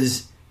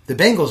 Versus the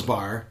Bengals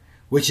bar,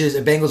 which is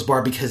a Bengals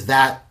bar because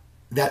that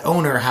that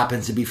owner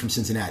happens to be from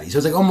Cincinnati. So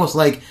it's like almost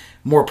like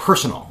more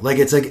personal. Like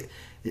it's a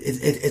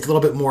little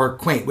bit more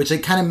quaint, which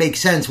like kind of makes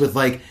sense with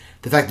like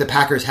the fact that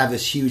Packers have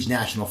this huge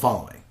national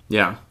following.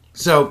 Yeah.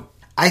 So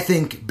I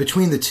think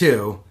between the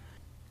two,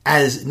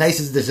 as nice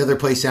as this other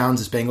place sounds,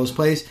 this Bengals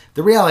place,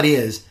 the reality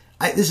is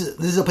this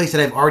is a place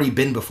that I've already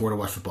been before to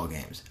watch football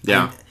games.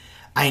 Yeah.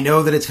 I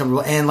know that it's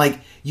comfortable, and like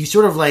you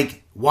sort of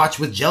like watch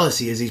with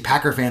jealousy as these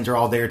Packer fans are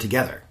all there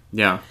together.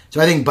 Yeah. So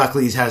I think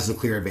Buckley's has the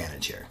clear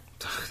advantage here.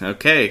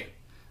 Okay.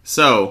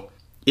 So,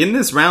 in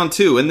this round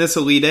 2, in this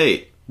Elite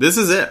 8, this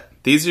is it.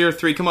 These are your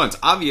 3 components.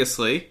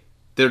 Obviously,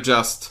 they're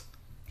just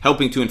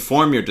helping to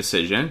inform your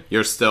decision.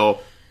 You're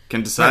still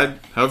can decide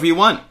however you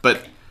want.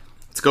 But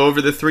let's go over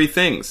the 3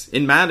 things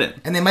in Madden.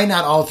 And they might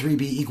not all 3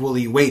 be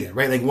equally weighted,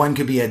 right? Like one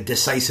could be a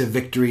decisive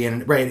victory,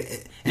 and right,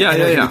 and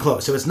it could be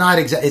close. So it's not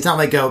it's not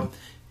like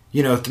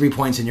 3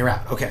 points and you're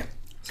out. Okay.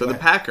 So the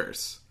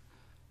Packers,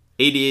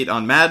 88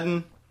 on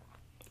Madden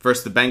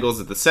versus the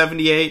Bengals at the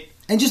 78.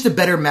 And just a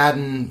better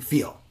Madden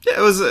feel. Yeah,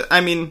 it was,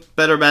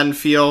 better Madden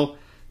feel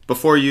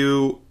before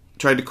you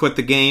tried to quit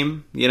the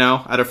game,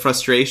 out of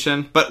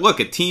frustration. But look,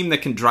 a team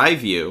that can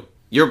drive you,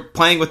 you're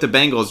playing with the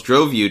Bengals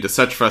drove you to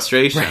such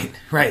frustration.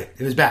 Right.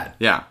 It was bad.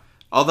 Yeah.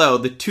 Although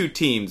the 2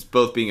 teams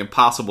both being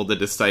impossible to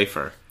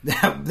decipher.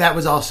 That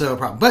was also a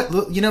problem.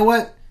 But you know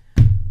what?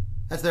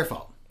 That's their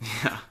fault.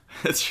 Yeah,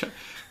 that's true.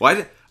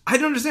 I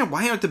don't understand.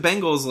 Why aren't the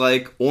Bengals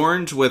like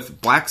orange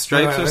with black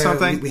stripes or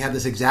something? We have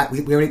this exact.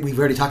 We've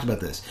already talked about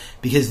this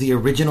because the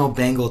original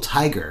Bengal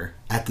tiger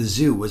at the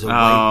zoo was a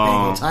white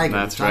Bengal tiger.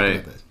 That's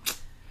right.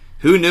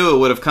 Who knew it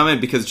would have come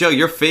in? Because Joe,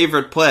 your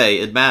favorite play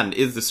in Madden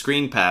is the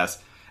screen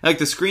pass. Like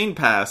the screen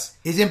pass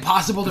is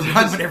impossible to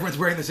run when everyone's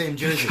wearing the same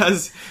jersey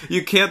because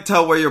you can't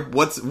tell where your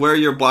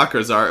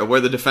blockers are or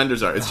where the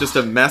defenders are. It's just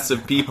a mess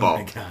of people. Oh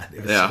my god,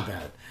 it was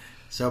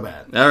so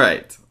bad. All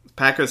right,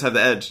 Packers have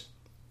the edge.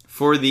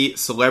 For the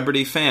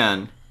celebrity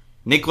fan,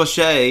 Nick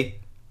Lachey,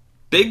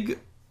 big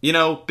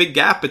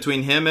gap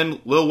between him and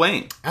Lil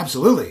Wayne.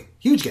 Absolutely.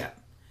 Huge gap.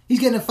 He's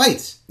getting in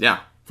fights. Yeah.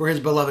 For his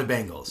beloved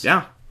Bengals.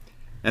 Yeah.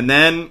 And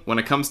then, when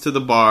it comes to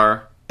the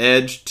bar,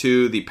 edge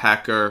to the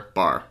Packer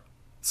bar.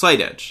 Slight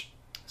edge.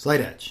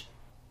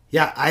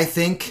 Yeah, I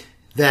think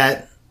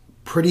that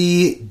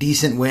pretty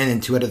decent win in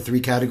 2 out of 3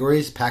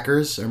 categories.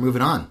 Packers are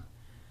moving on.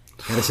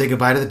 Gotta say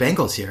goodbye to the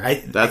Bengals here.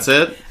 That's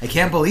it? I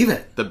can't believe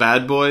it. The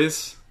bad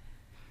boys.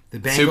 The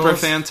Bengals.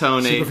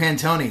 Superfan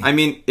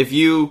Tony. If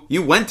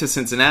you went to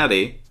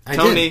Cincinnati,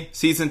 Tony,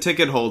 season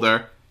ticket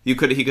holder, he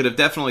could have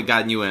definitely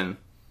gotten you in.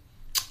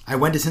 I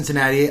went to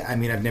Cincinnati. I've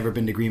never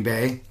been to Green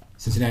Bay.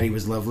 Cincinnati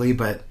was lovely,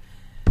 but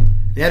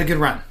they had a good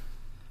run.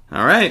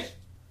 All right.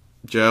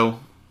 Joe,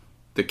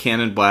 the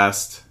Cannon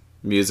Blast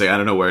music, I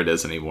don't know where it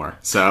is anymore.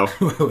 So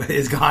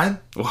it's gone?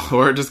 Well,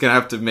 we're just going to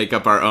have to make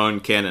up our own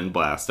Cannon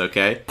Blast,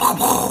 okay?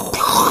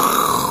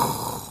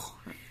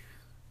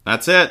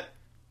 That's it.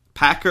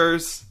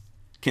 Packers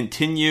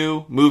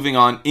continue moving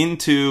on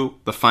into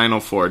the Final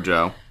Four,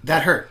 Joe.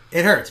 That hurt.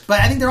 It hurts.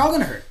 But I think they're all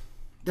going to hurt.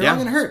 They're all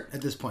going to hurt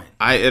at this point.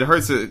 It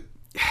hurts. The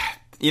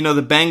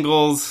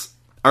Bengals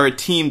are a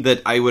team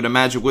that I would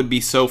imagine would be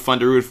so fun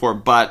to root for,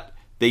 but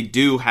they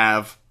do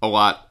have a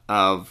lot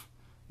of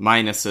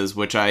minuses,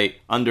 which I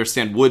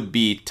understand would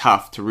be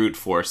tough to root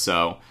for.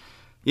 So,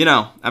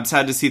 I'm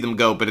sad to see them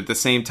go, but at the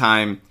same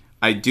time,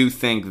 I do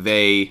think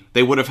they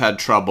would have had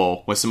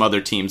trouble with some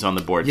other teams on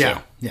the board, too.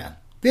 Yeah.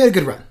 They had a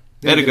good run.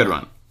 They had a good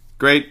run.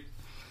 Great.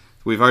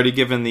 We've already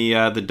given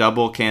the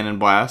double Cannon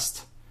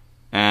Blast,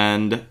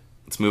 and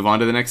let's move on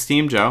to the next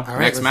team, Joe. All right,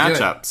 next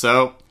matchup.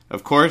 So,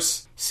 of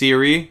course,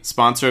 Siri,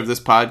 sponsor of this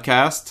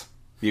podcast.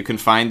 You can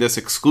find this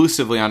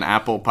exclusively on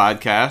Apple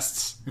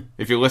Podcasts.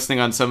 If you're listening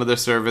on some other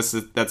service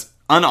that's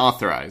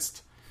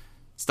unauthorized,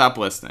 stop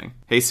listening.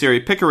 Hey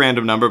Siri, pick a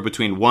random number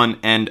between 1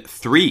 and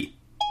 3.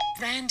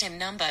 Random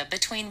number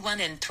between 1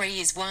 and 3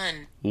 is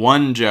 1.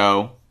 1,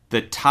 Joe.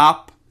 The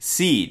top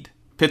seed.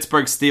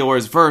 Pittsburgh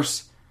Steelers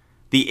versus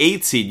the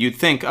 8th seed. You'd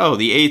think, the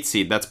 8th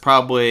seed, that's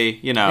probably,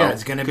 Yeah,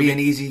 it's going to be an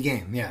easy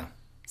game, yeah.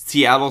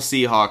 Seattle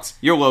Seahawks,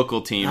 your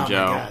local team,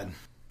 Joe. Oh, my God.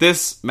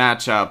 This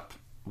matchup,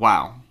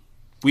 wow.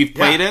 We've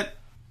played it.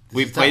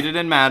 We've played it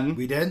in Madden.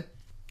 We did?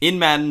 In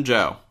Madden,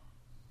 Joe.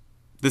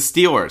 The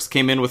Steelers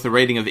came in with a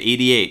rating of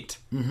 88.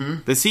 Mm-hmm.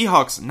 The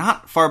Seahawks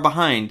not far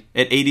behind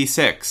at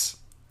 86.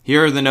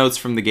 Here are the notes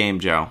from the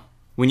game, Joe.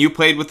 When you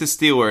played with the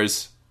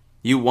Steelers,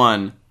 you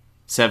won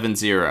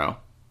 7-0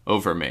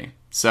 over me.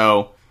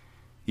 So,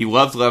 you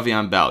loved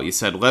Le'Veon Bell. You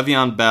said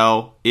Le'Veon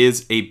Bell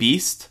is a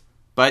beast,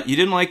 but you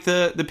didn't like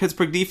the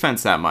Pittsburgh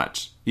defense that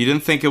much. You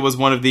didn't think it was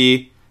one of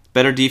the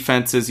better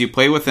defenses you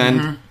play with,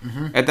 and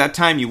at that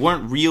time, you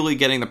weren't really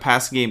getting the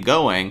passing game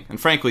going,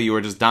 and frankly, you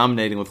were just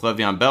dominating with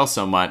Le'Veon Bell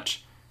so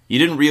much, you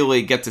didn't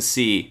really get to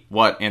see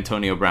what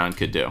Antonio Brown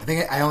could do. I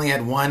think I only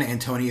had one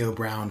Antonio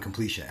Brown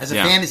completion. As a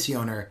fantasy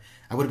owner,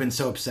 I would have been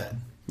so upset.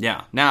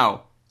 Yeah.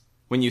 Now,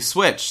 when you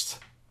switched,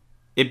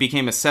 it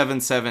became a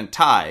 7-7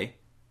 tie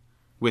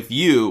with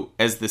you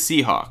as the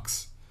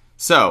Seahawks.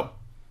 So,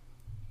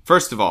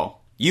 first of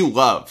all, you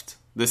loved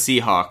the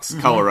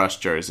Seahawks color rush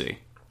jersey.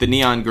 the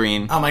neon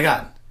green. Oh my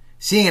god.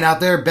 Seeing it out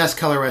there, best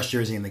color rush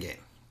jersey in the game.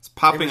 It's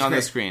popping on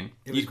the screen.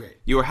 It was great.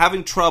 You were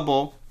having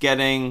trouble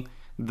getting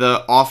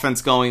the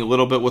offense going a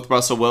little bit with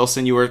Russell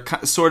Wilson. You were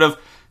sort of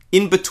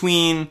in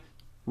between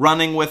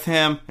running with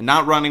him and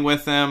not running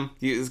with him.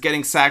 He was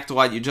getting sacked a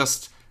lot.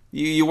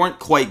 You weren't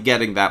quite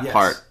getting that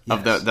part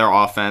of their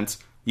offense.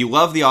 You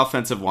love the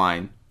offensive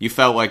line. You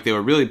felt like they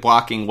were really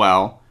blocking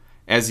well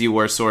as you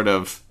were sort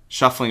of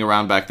shuffling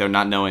around back there,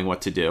 not knowing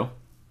what to do.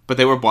 But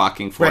they were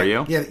blocking for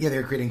you. Yeah, they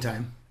were creating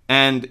time.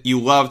 And you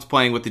loved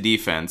playing with the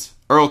defense.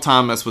 Earl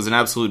Thomas was an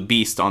absolute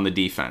beast on the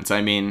defense.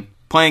 I mean,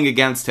 playing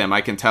against him,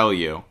 I can tell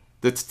you,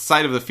 the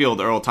side of the field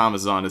Earl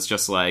Thomas is on is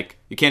just like,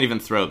 you can't even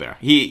throw there.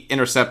 He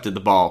intercepted the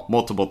ball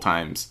multiple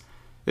times.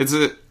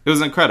 It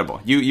was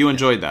incredible. You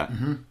enjoyed that.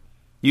 Mm-hmm.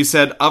 You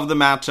said of the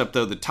matchup,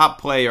 though, the top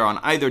player on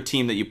either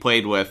team that you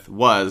played with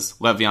was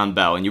Le'Veon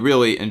Bell, and you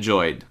really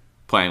enjoyed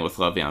playing with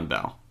Le'Veon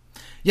Bell.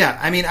 Yeah,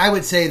 I mean, I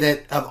would say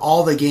that of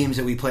all the games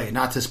that we played,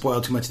 not to spoil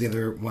too much of the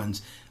other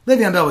ones,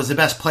 Le'Veon Bell was the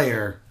best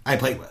player I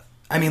played with.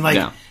 I mean,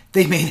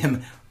 they made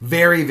him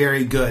very,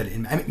 very good.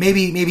 And I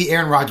mean, maybe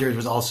Aaron Rodgers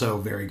was also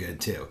very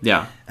good too.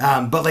 Yeah.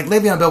 But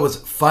Le'Veon Bell was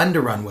fun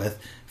to run with,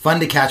 fun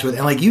to catch with,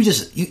 and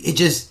it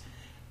just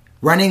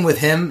running with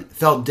him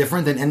felt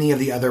different than any of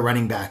the other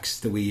running backs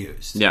that we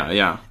used.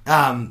 Yeah.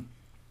 I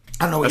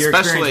don't know what your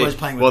experience was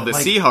playing with him. Well, the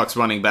Seahawks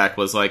running back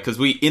was because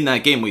in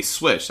that game we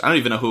switched. I don't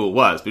even know who it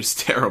was, but it was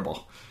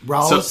terrible.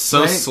 Rawls,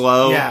 so right?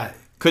 slow. Yeah.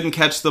 Couldn't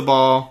catch the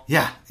ball.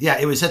 Yeah,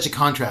 it was such a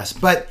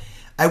contrast. But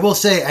I will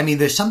say, I mean,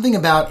 there's something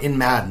about in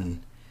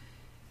Madden,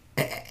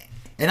 and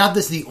not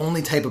this the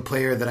only type of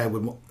player that I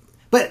would,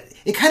 but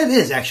it kind of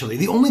is actually.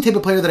 The only type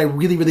of player that I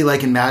really, really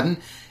like in Madden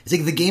is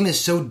the game is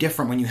so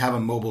different when you have a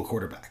mobile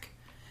quarterback.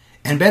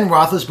 And Ben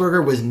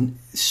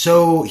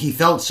Roethlisberger he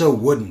felt so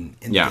wooden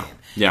in the game.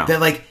 Yeah.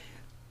 That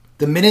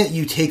the minute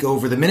you take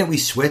over, the minute we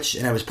switch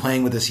and I was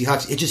playing with the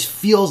Seahawks, it just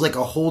feels like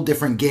a whole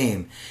different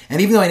game.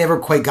 And even though I never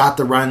quite got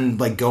the run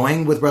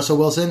going with Russell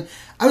Wilson,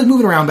 I was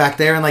moving around back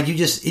there and you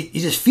just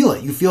feel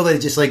it. You feel that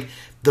it's just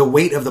the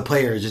weight of the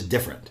player is just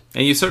different.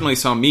 And you certainly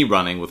saw me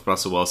running with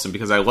Russell Wilson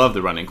because I love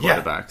the running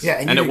quarterbacks. Yeah,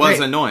 and it was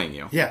annoying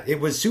you. Yeah, it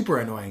was super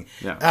annoying.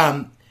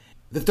 Yeah.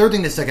 The third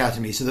thing that stuck out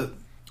to me, so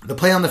the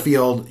play on the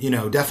field,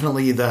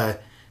 definitely the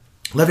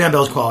Le'Veon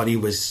Bell's quality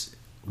was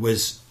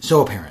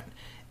so apparent.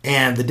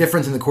 And the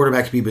difference in the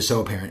quarterback speed was so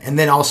apparent. And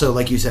then also,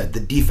 like you said, the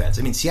defense.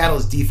 I mean,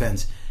 Seattle's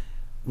defense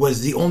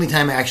was the only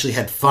time I actually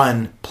had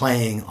fun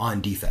playing on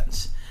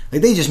defense.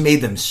 They just made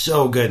them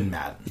so good in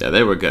Madden. Yeah,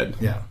 they were good.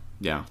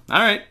 Yeah. All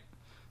right.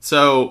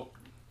 So,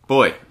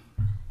 boy,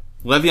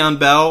 Le'Veon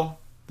Bell,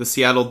 the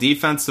Seattle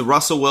defense, the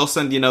Russell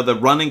Wilson, the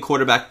running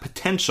quarterback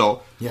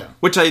potential,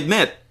 which I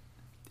admit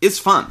is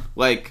fun.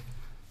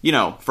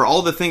 For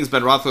all the things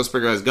Ben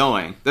Roethlisberger is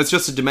going, that's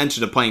just a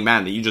dimension of playing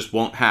Madden that you just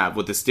won't have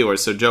with the Steelers.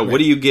 So, Joe, what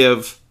do you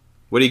give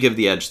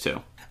the edge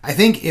to? I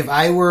think if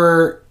I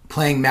were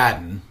playing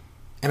Madden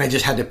and I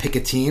just had to pick a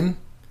team,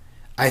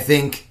 I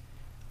think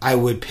I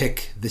would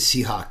pick the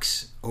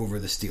Seahawks over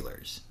the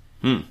Steelers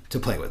to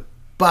play with.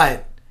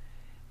 But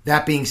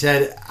that being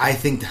said, I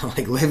think that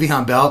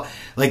Le'Veon Bell,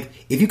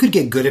 if you could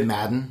get good at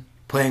Madden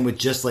playing with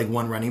just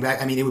one running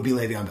back, I mean, it would be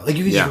Le'Veon Bell.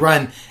 You could just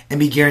run and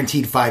be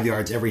guaranteed 5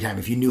 yards every time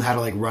if you knew how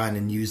to run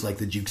and use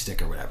the juke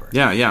stick or whatever.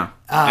 Yeah.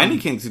 And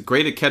he's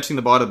great at catching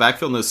the ball out of the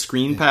backfield and those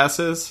screen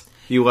passes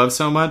you love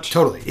so much.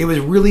 Totally. It was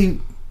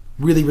really,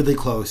 really, really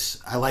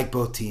close. I like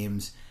both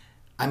teams.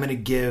 I'm going to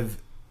give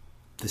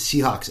the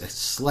Seahawks a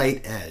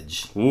slight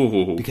edge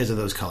because of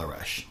those color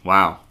rush.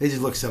 Wow. They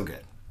just look so good.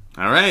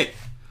 All right.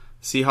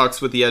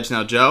 Seahawks with the edge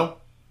now. Joe,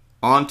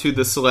 on to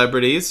the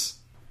celebrities.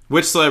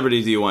 Which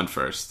celebrity do you want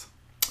first?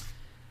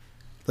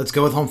 Let's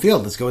go with home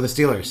field. Let's go with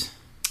the Steelers.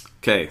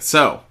 Okay,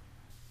 so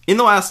in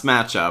the last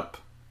matchup,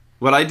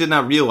 what I did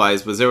not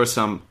realize was there was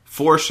some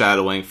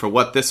foreshadowing for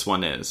what this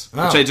one is,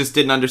 which I just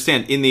didn't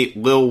understand in the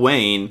Lil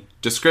Wayne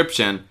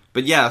description.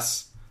 But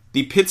yes,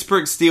 the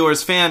Pittsburgh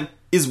Steelers fan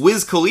is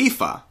Wiz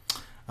Khalifa.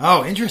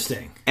 Oh,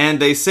 interesting. And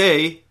they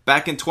say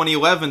back in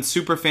 2011,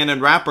 superfan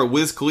and rapper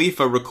Wiz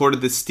Khalifa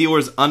recorded the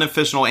Steelers'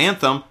 unofficial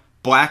anthem,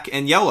 Black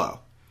and Yellow,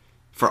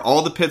 for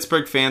all the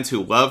Pittsburgh fans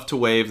who love to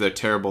wave their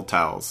terrible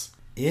towels.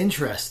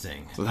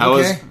 Interesting. So how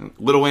was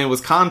Lil Wayne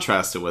was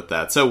contrasted with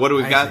that. So what do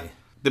we got? See.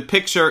 The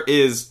picture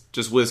is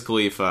just Wiz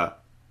Khalifa,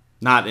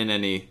 not in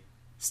any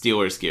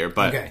Steelers gear,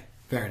 but okay,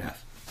 fair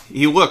enough.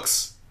 He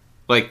looks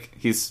like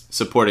he's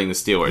supporting the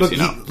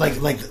Steelers.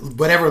 Like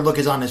whatever look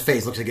is on his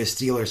face looks like a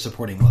Steelers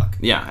supporting look.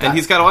 Yeah, and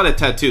he's got a lot of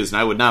tattoos, and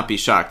I would not be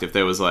shocked if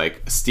there was a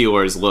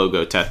Steelers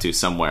logo tattoo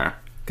somewhere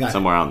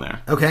on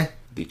there. Okay.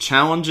 The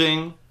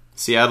challenging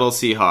Seattle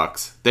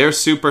Seahawks. Their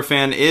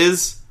superfan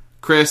is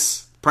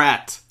Chris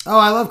Pratt. Oh,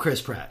 I love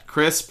Chris Pratt.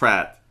 Chris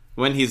Pratt.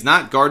 When he's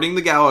not guarding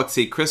the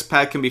galaxy, Chris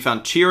Pratt can be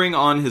found cheering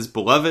on his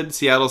beloved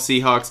Seattle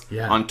Seahawks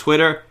on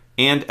Twitter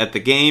and at the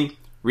game.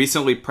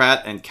 Recently,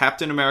 Pratt and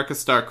Captain America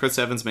star Chris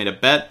Evans made a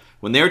bet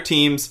when their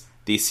teams,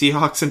 the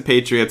Seahawks and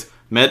Patriots,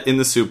 met in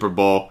the Super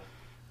Bowl.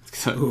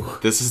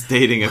 This is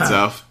dating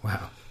itself.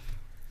 Wow.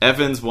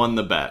 Evans won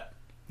the bet.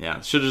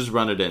 Yeah, should have just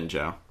run it in,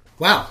 Joe.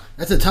 Wow,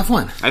 that's a tough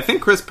one. I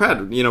think Chris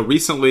Pratt,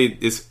 recently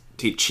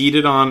he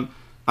cheated on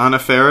Anna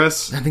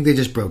Faris. I think they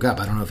just broke up.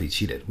 I don't know if he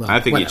cheated. Well,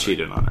 I think whatever. he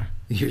cheated on her.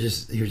 You're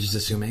just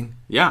assuming?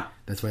 Yeah.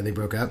 That's why they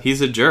broke up?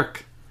 He's a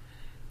jerk.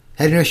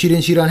 How do you know she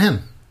didn't cheat on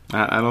him?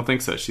 I don't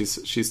think so.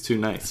 She's too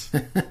nice.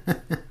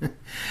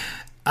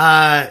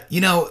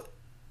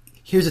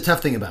 Here's a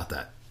tough thing about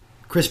that.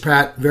 Chris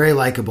Pratt, very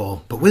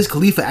likable, but Wiz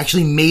Khalifa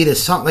actually made a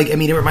song.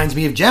 It reminds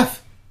me of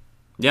Jeff.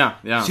 Yeah.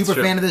 Super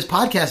fan of this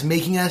podcast,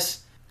 making us,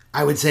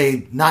 I would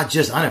say, not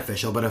just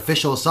unofficial, but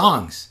official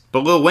songs.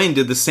 But Lil Wayne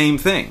did the same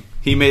thing.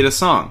 He made a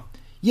song.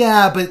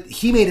 Yeah, but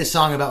he made a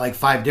song about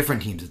 5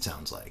 different teams, it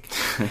sounds like.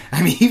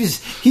 He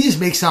just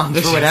makes songs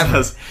for whatever.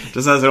 Just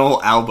has an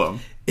whole album.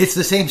 It's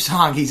the same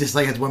song. He's just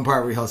it's one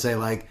part where he'll say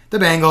the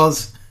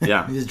Bengals.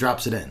 Yeah. He just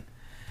drops it in.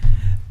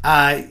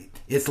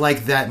 It's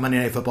like that Monday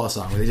Night Football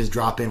song where they just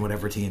drop in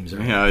whatever teams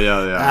are.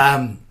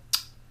 Yeah.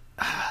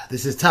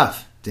 This is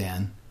tough,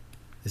 Dan.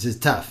 This is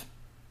tough.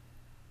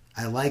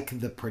 I like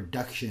the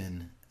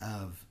production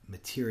of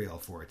material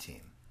for a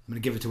team. I'm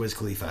going to give it to Wiz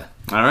Khalifa.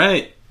 All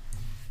right.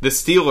 The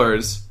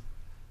Steelers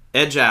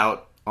edge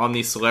out on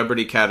the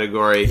celebrity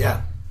category.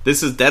 Yeah.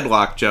 This is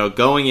deadlock, Joe,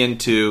 going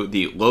into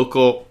the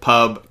local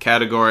pub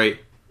category.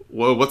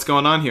 What's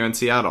going on here in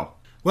Seattle?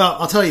 Well,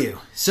 I'll tell you.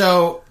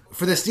 So,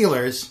 for the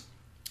Steelers,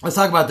 let's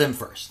talk about them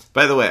first.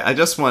 By the way, I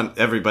just want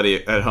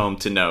everybody at home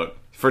to note,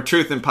 for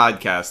Truth in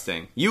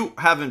Podcasting, you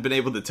haven't been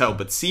able to tell,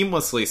 but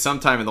seamlessly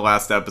sometime in the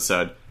last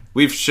episode,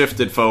 we've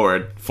shifted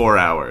forward 4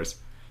 hours.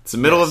 It's the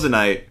middle of the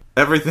night.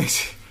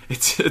 Everything's...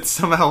 It's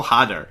somehow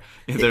hotter.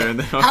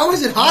 How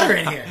is it hotter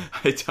in here?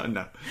 I don't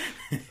know.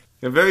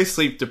 I'm very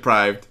sleep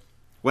deprived.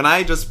 When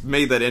I just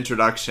made that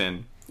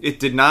introduction,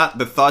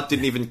 the thought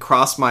didn't even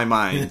cross my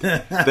mind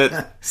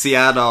that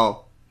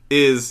Seattle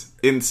is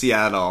in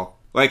Seattle.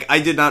 I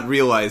did not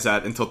realize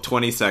that until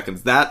 20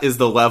 seconds. That is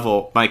the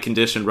level, my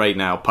condition right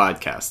now,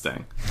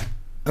 podcasting.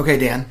 Okay,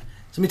 Dan.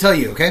 So let me tell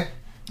you, okay?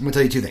 I'm going to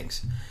tell you 2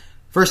 things.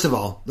 First of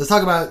all, let's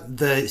talk about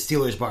the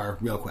Steelers bar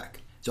real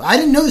quick. So I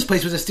didn't know this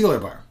place was a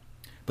Steeler bar.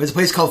 But it's a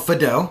place called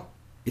Fado.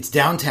 It's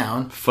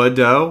downtown.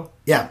 Fado?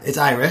 Yeah, it's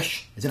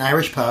Irish. It's an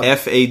Irish pub.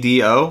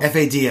 F-A-D-O?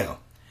 F-A-D-O.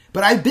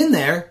 But I've been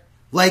there,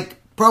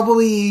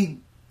 probably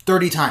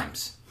 30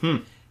 times.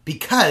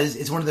 Because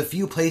it's one of the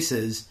few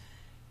places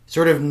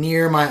sort of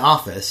near my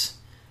office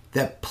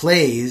that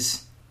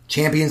plays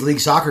Champions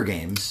League soccer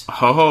games.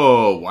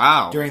 Oh,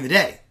 wow. During the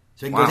day.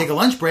 So you can go take a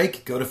lunch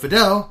break, go to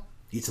Fado,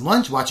 eat some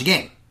lunch, watch a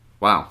game.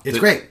 Wow. It's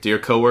great. Do your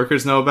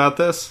coworkers know about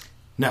this?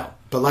 No,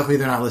 but luckily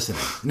they're not listening.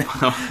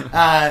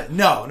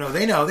 No, no,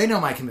 they know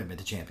my commitment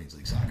to Champions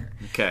League soccer.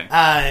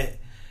 Okay.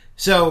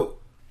 So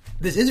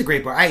this is a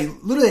great bar. I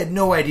literally had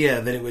no idea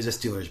that it was a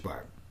Steelers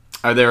bar.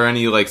 Are there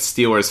any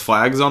Steelers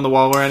flags on the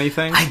wall or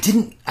anything?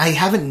 I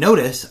haven't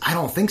noticed. I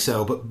don't think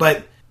so.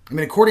 But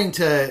according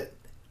to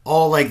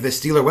all the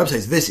Steeler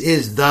websites, this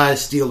is the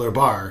Steeler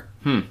bar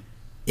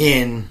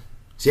in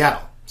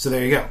Seattle. So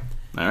there you go.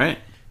 All right.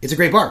 It's a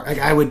great bar.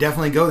 I would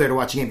definitely go there to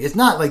watch a game. It's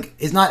not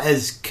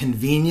as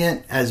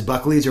convenient as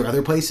Buckley's or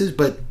other places,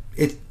 but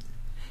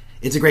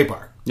it's a great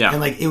bar. Yeah.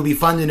 And it would be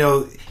fun to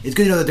know. It's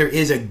good to know that there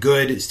is a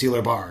good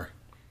Steeler bar.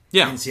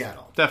 Yeah. In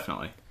Seattle.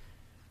 Definitely.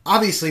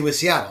 Obviously, with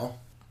Seattle,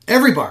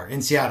 every bar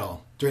in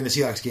Seattle during the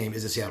Seahawks game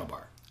is a Seattle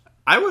bar.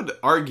 I would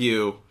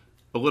argue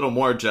a little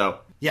more, Joe.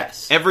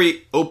 Yes.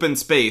 Every open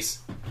space,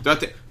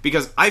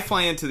 because I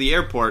fly into the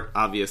airport.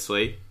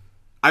 Obviously,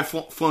 I've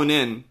flown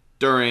in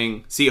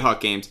during Seahawk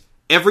games.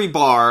 Every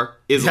bar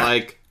is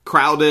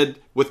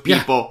crowded with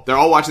people. Yeah. They're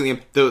all watching the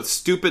game. The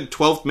stupid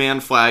 12th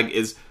man flag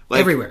is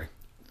everywhere.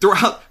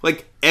 Throughout,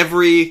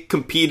 every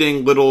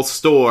competing little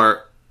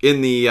store in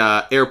the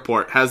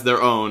airport has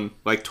their own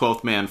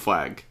 12th man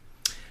flag.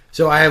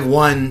 So I have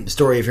one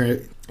story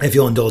if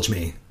you'll indulge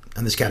me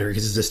on this category,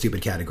 because it's a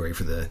stupid category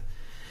for the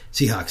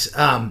Seahawks.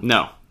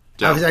 No.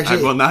 I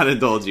will not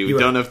indulge you. We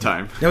don't have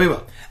time. No, we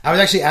will. I was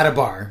actually at a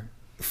bar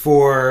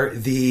for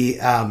the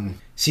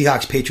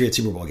Seahawks-Patriots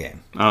Super Bowl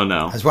game. Oh,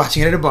 no. I was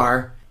watching it at a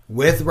bar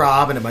with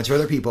Rob and a bunch of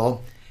other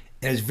people.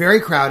 And it was very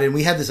crowded. And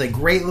we had this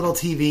great little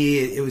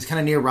TV. It was kind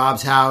of near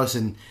Rob's house.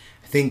 And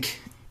I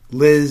think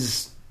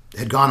Liz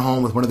had gone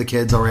home with one of the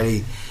kids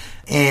already.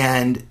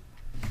 And if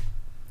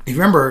you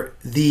remember,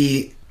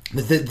 the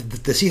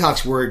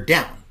Seahawks were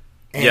down.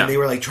 And they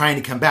were trying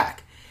to come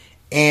back.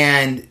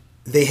 And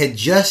they had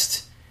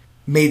just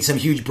made some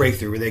huge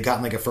breakthrough where they had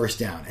gotten a first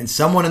down. And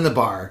someone in the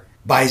bar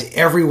buys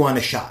everyone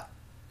a shot.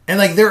 And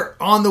they're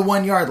on the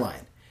 1 yard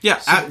line. Yeah.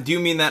 So, do you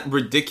mean that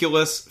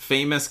ridiculous,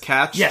 famous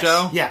catch,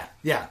 Joe?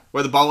 Yeah.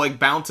 Where the ball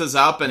bounces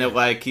up and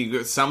it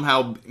he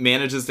somehow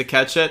manages to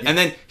catch it, and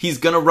then he's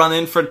gonna run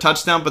in for a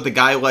touchdown, but the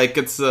guy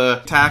gets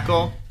the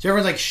tackle. So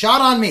everyone's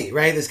shot on me,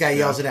 right? This guy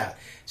yells it out.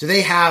 So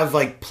they have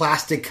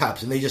plastic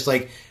cups, and they just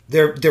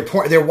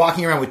they're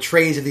walking around with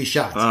trays of these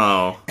shots.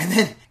 Oh. And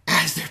then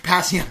as they're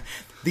passing out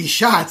these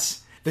shots,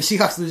 the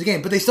Seahawks lose the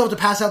game, but they still have to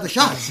pass out the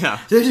shots. Yeah.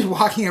 So they're just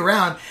walking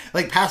around,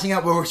 passing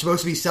out what were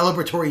supposed to be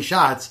celebratory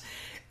shots,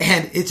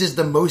 and it's just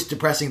the most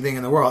depressing thing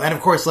in the world. And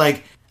of course,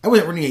 I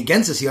wasn't rooting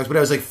against the Seahawks, but I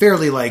was like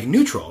fairly like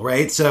neutral,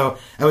 right? So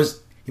I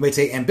was, you might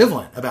say,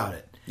 ambivalent about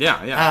it.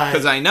 Yeah, yeah.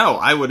 Because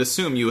I would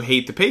assume you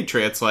hate the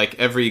Patriots like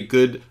every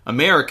good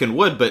American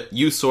would, but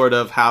you sort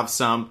of have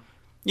some,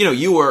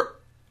 you were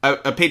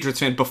a Patriots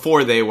fan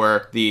before they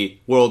were the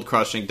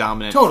world-crushing,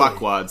 dominant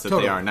fuckwads that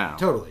they are now.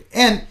 Totally.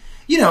 And,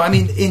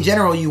 in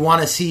general, you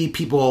want to see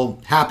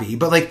people happy,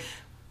 but like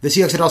the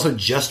Seahawks had also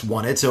just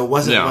won it, so it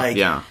wasn't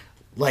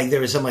like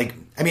there was some like,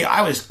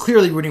 I was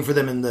clearly rooting for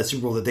them in the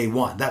Super Bowl that they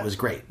won. That was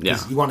great. Yeah.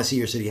 You want to see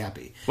your city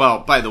happy. Well,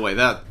 by the way,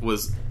 that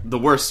was the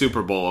worst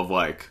Super Bowl of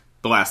like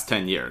the last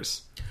 10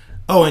 years.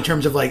 Oh, in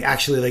terms of like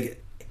actually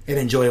like an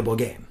enjoyable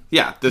game.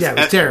 Yeah. It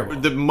was terrible.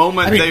 The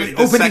moment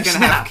the second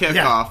half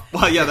kickoff.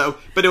 Yeah.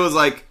 But it was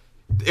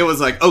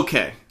like,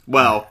 okay,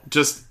 well,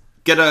 just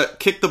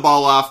kick the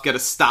ball off, get a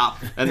stop,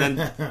 and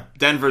then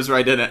Denver's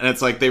right in it, and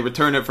it's like they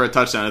return it for a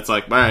touchdown. It's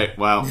like, all right,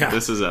 well,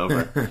 this is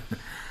over.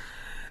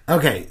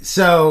 Okay,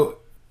 so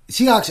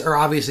Seahawks are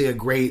obviously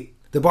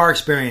the bar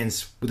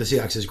experience with the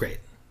Seahawks is great.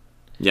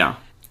 Yeah.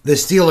 The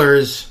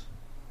Steelers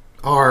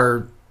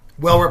are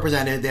well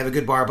represented. They have a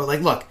good bar, but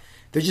like, look,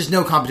 there's just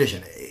no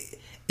competition.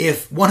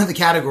 If one of the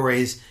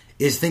categories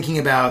is thinking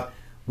about,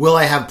 will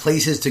I have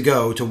places to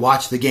go to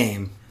watch the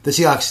game, the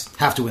Seahawks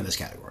have to win this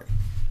category.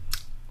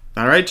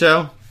 All right,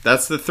 Joe.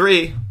 That's the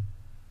 3.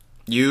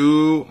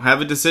 You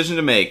have a decision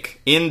to make.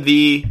 In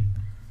the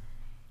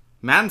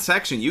Madden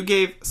section, you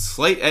gave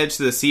slight edge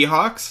to the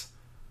Seahawks.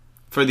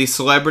 For the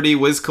celebrity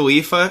Wiz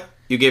Khalifa,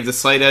 you gave the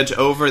slight edge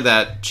over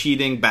that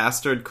cheating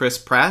bastard Chris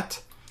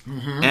Pratt.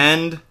 Mm-hmm.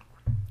 And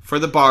for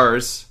the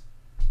bars,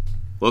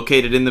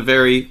 located in the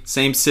very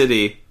same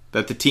city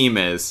that the team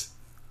is,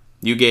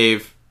 you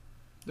gave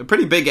a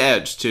pretty big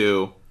edge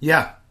to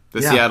the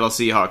Seattle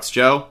Seahawks.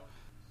 Joe,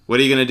 what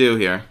are you going to do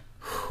here?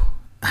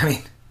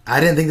 I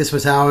didn't think this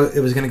was how it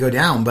was going to go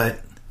down,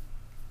 but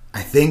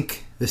I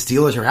think the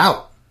Steelers are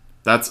out.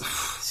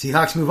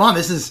 Seahawks move on.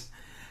 This is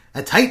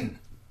a Titan.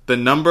 The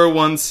number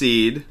 1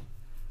 seed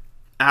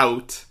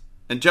out.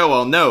 And Joe,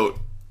 I'll note,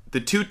 the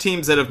 2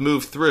 teams that have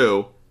moved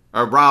through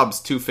are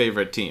Rob's 2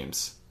 favorite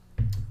teams.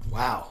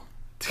 Wow.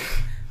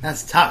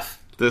 That's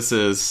tough. This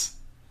is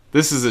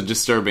a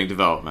disturbing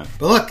development.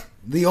 But look,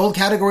 the old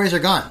categories are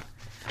gone.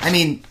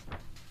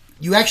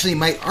 You actually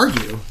might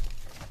argue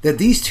that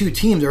these 2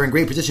 teams are in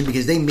great position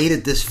because they made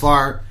it this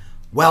far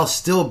while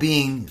still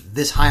being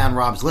this high on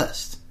Rob's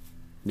list.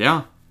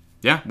 Yeah.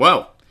 Yeah.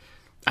 Well,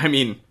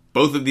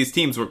 both of these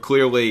teams were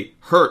clearly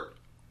hurt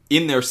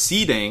in their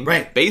seeding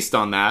based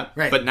on that.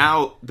 Right. But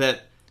now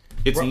that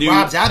it's new...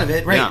 Rob's out of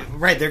it. Right. Yeah.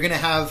 Right. They're going to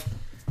have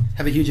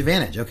a huge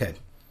advantage. Okay.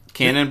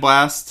 Cannon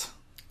blast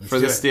for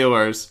the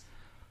Steelers.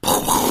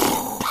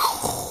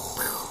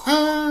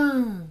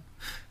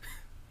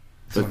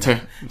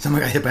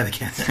 Someone got hit by the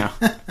cannon.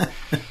 Yeah.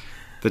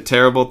 The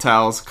terrible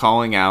towels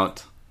calling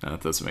out. No,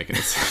 that doesn't make any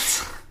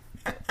sense.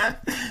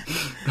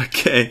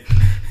 Okay.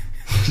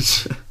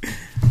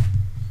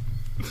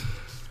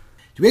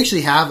 Do we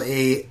actually have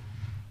a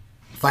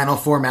Final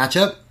Four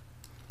matchup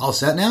all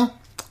set now?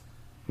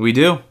 We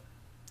do.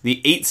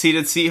 The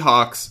 8-seeded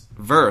Seahawks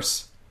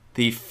versus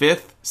the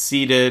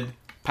 5th-seeded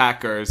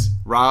Packers.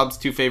 Rob's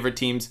 2 favorite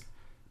teams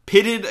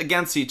pitted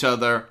against each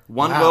other.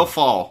 One will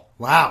fall.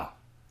 Wow.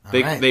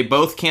 They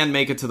both can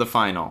make it to the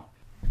final.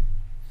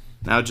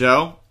 Now,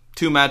 Joe,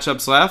 2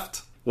 matchups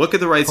left. Look at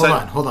the right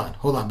side. Hold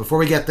on. Before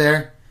we get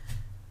there,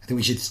 I think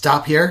we should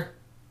stop here.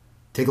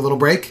 Take a little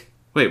break.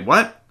 Wait,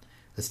 what?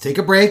 Let's take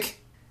a break.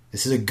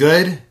 This is a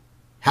good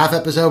half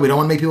episode. We don't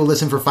want to make people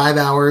listen for 5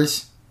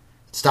 hours.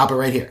 Stop it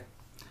right here.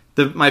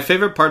 My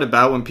favorite part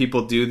about when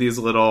people do these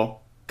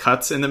little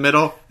cuts in the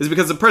middle is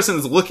because the person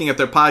is looking at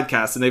their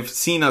podcast and they've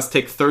seen us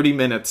take 30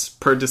 minutes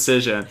per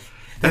decision.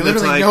 They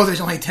literally know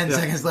there's only 10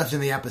 seconds left in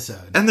the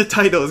episode. And the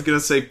title is going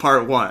to say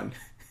part 1.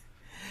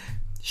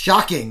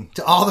 Shocking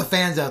to all the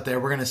fans out there.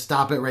 We're going to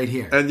stop it right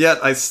here. And yet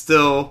it's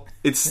still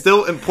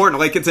important.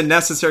 Like, it's a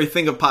necessary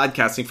thing of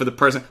podcasting for the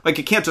person. Like,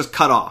 you can't just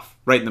cut off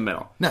right in the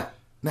middle. No.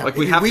 Like,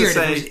 we have to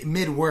say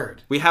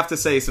mid-word. We have to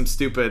say some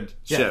stupid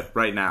shit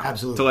right now.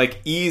 Absolutely. To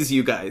like ease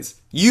you guys.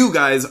 You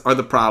guys are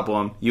the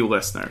problem, you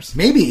listeners.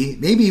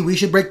 Maybe we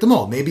should break the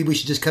mold. Maybe we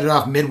should just cut it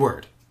off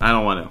mid-word. I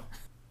don't want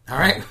to. All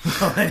right.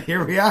 Well, then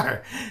here we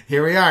are.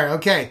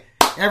 Okay.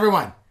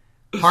 Everyone.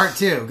 Part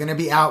 2. Going to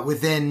be out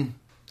within...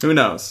 Who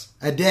knows?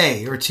 A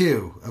day or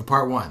 2 of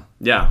part 1.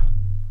 Yeah.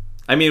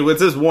 With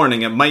this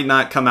warning, it might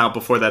not come out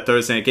before that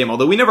Thursday night game,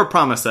 although we never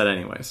promised that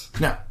anyways.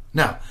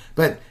 No.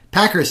 But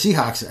Packers,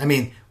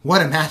 Seahawks,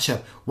 what a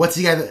matchup. What's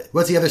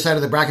the other side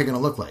of the bracket going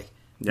to look like?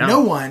 Yeah.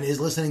 No one is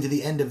listening to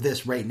the end of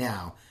this right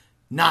now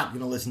not going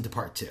to listen to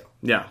part 2.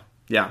 Yeah.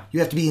 You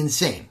have to be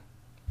insane.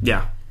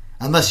 Yeah.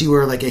 Unless you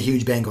were like a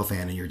huge Bengal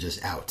fan and you're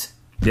just out.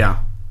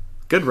 Yeah.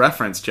 Good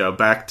reference, Joe,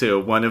 back to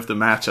one of the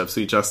matchups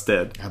we just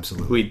did.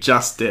 Absolutely. We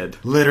just did.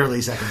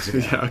 Literally seconds ago.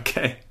 Yeah,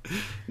 okay.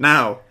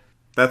 Now,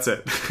 that's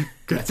it.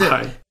 Goodbye.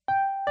 That's it.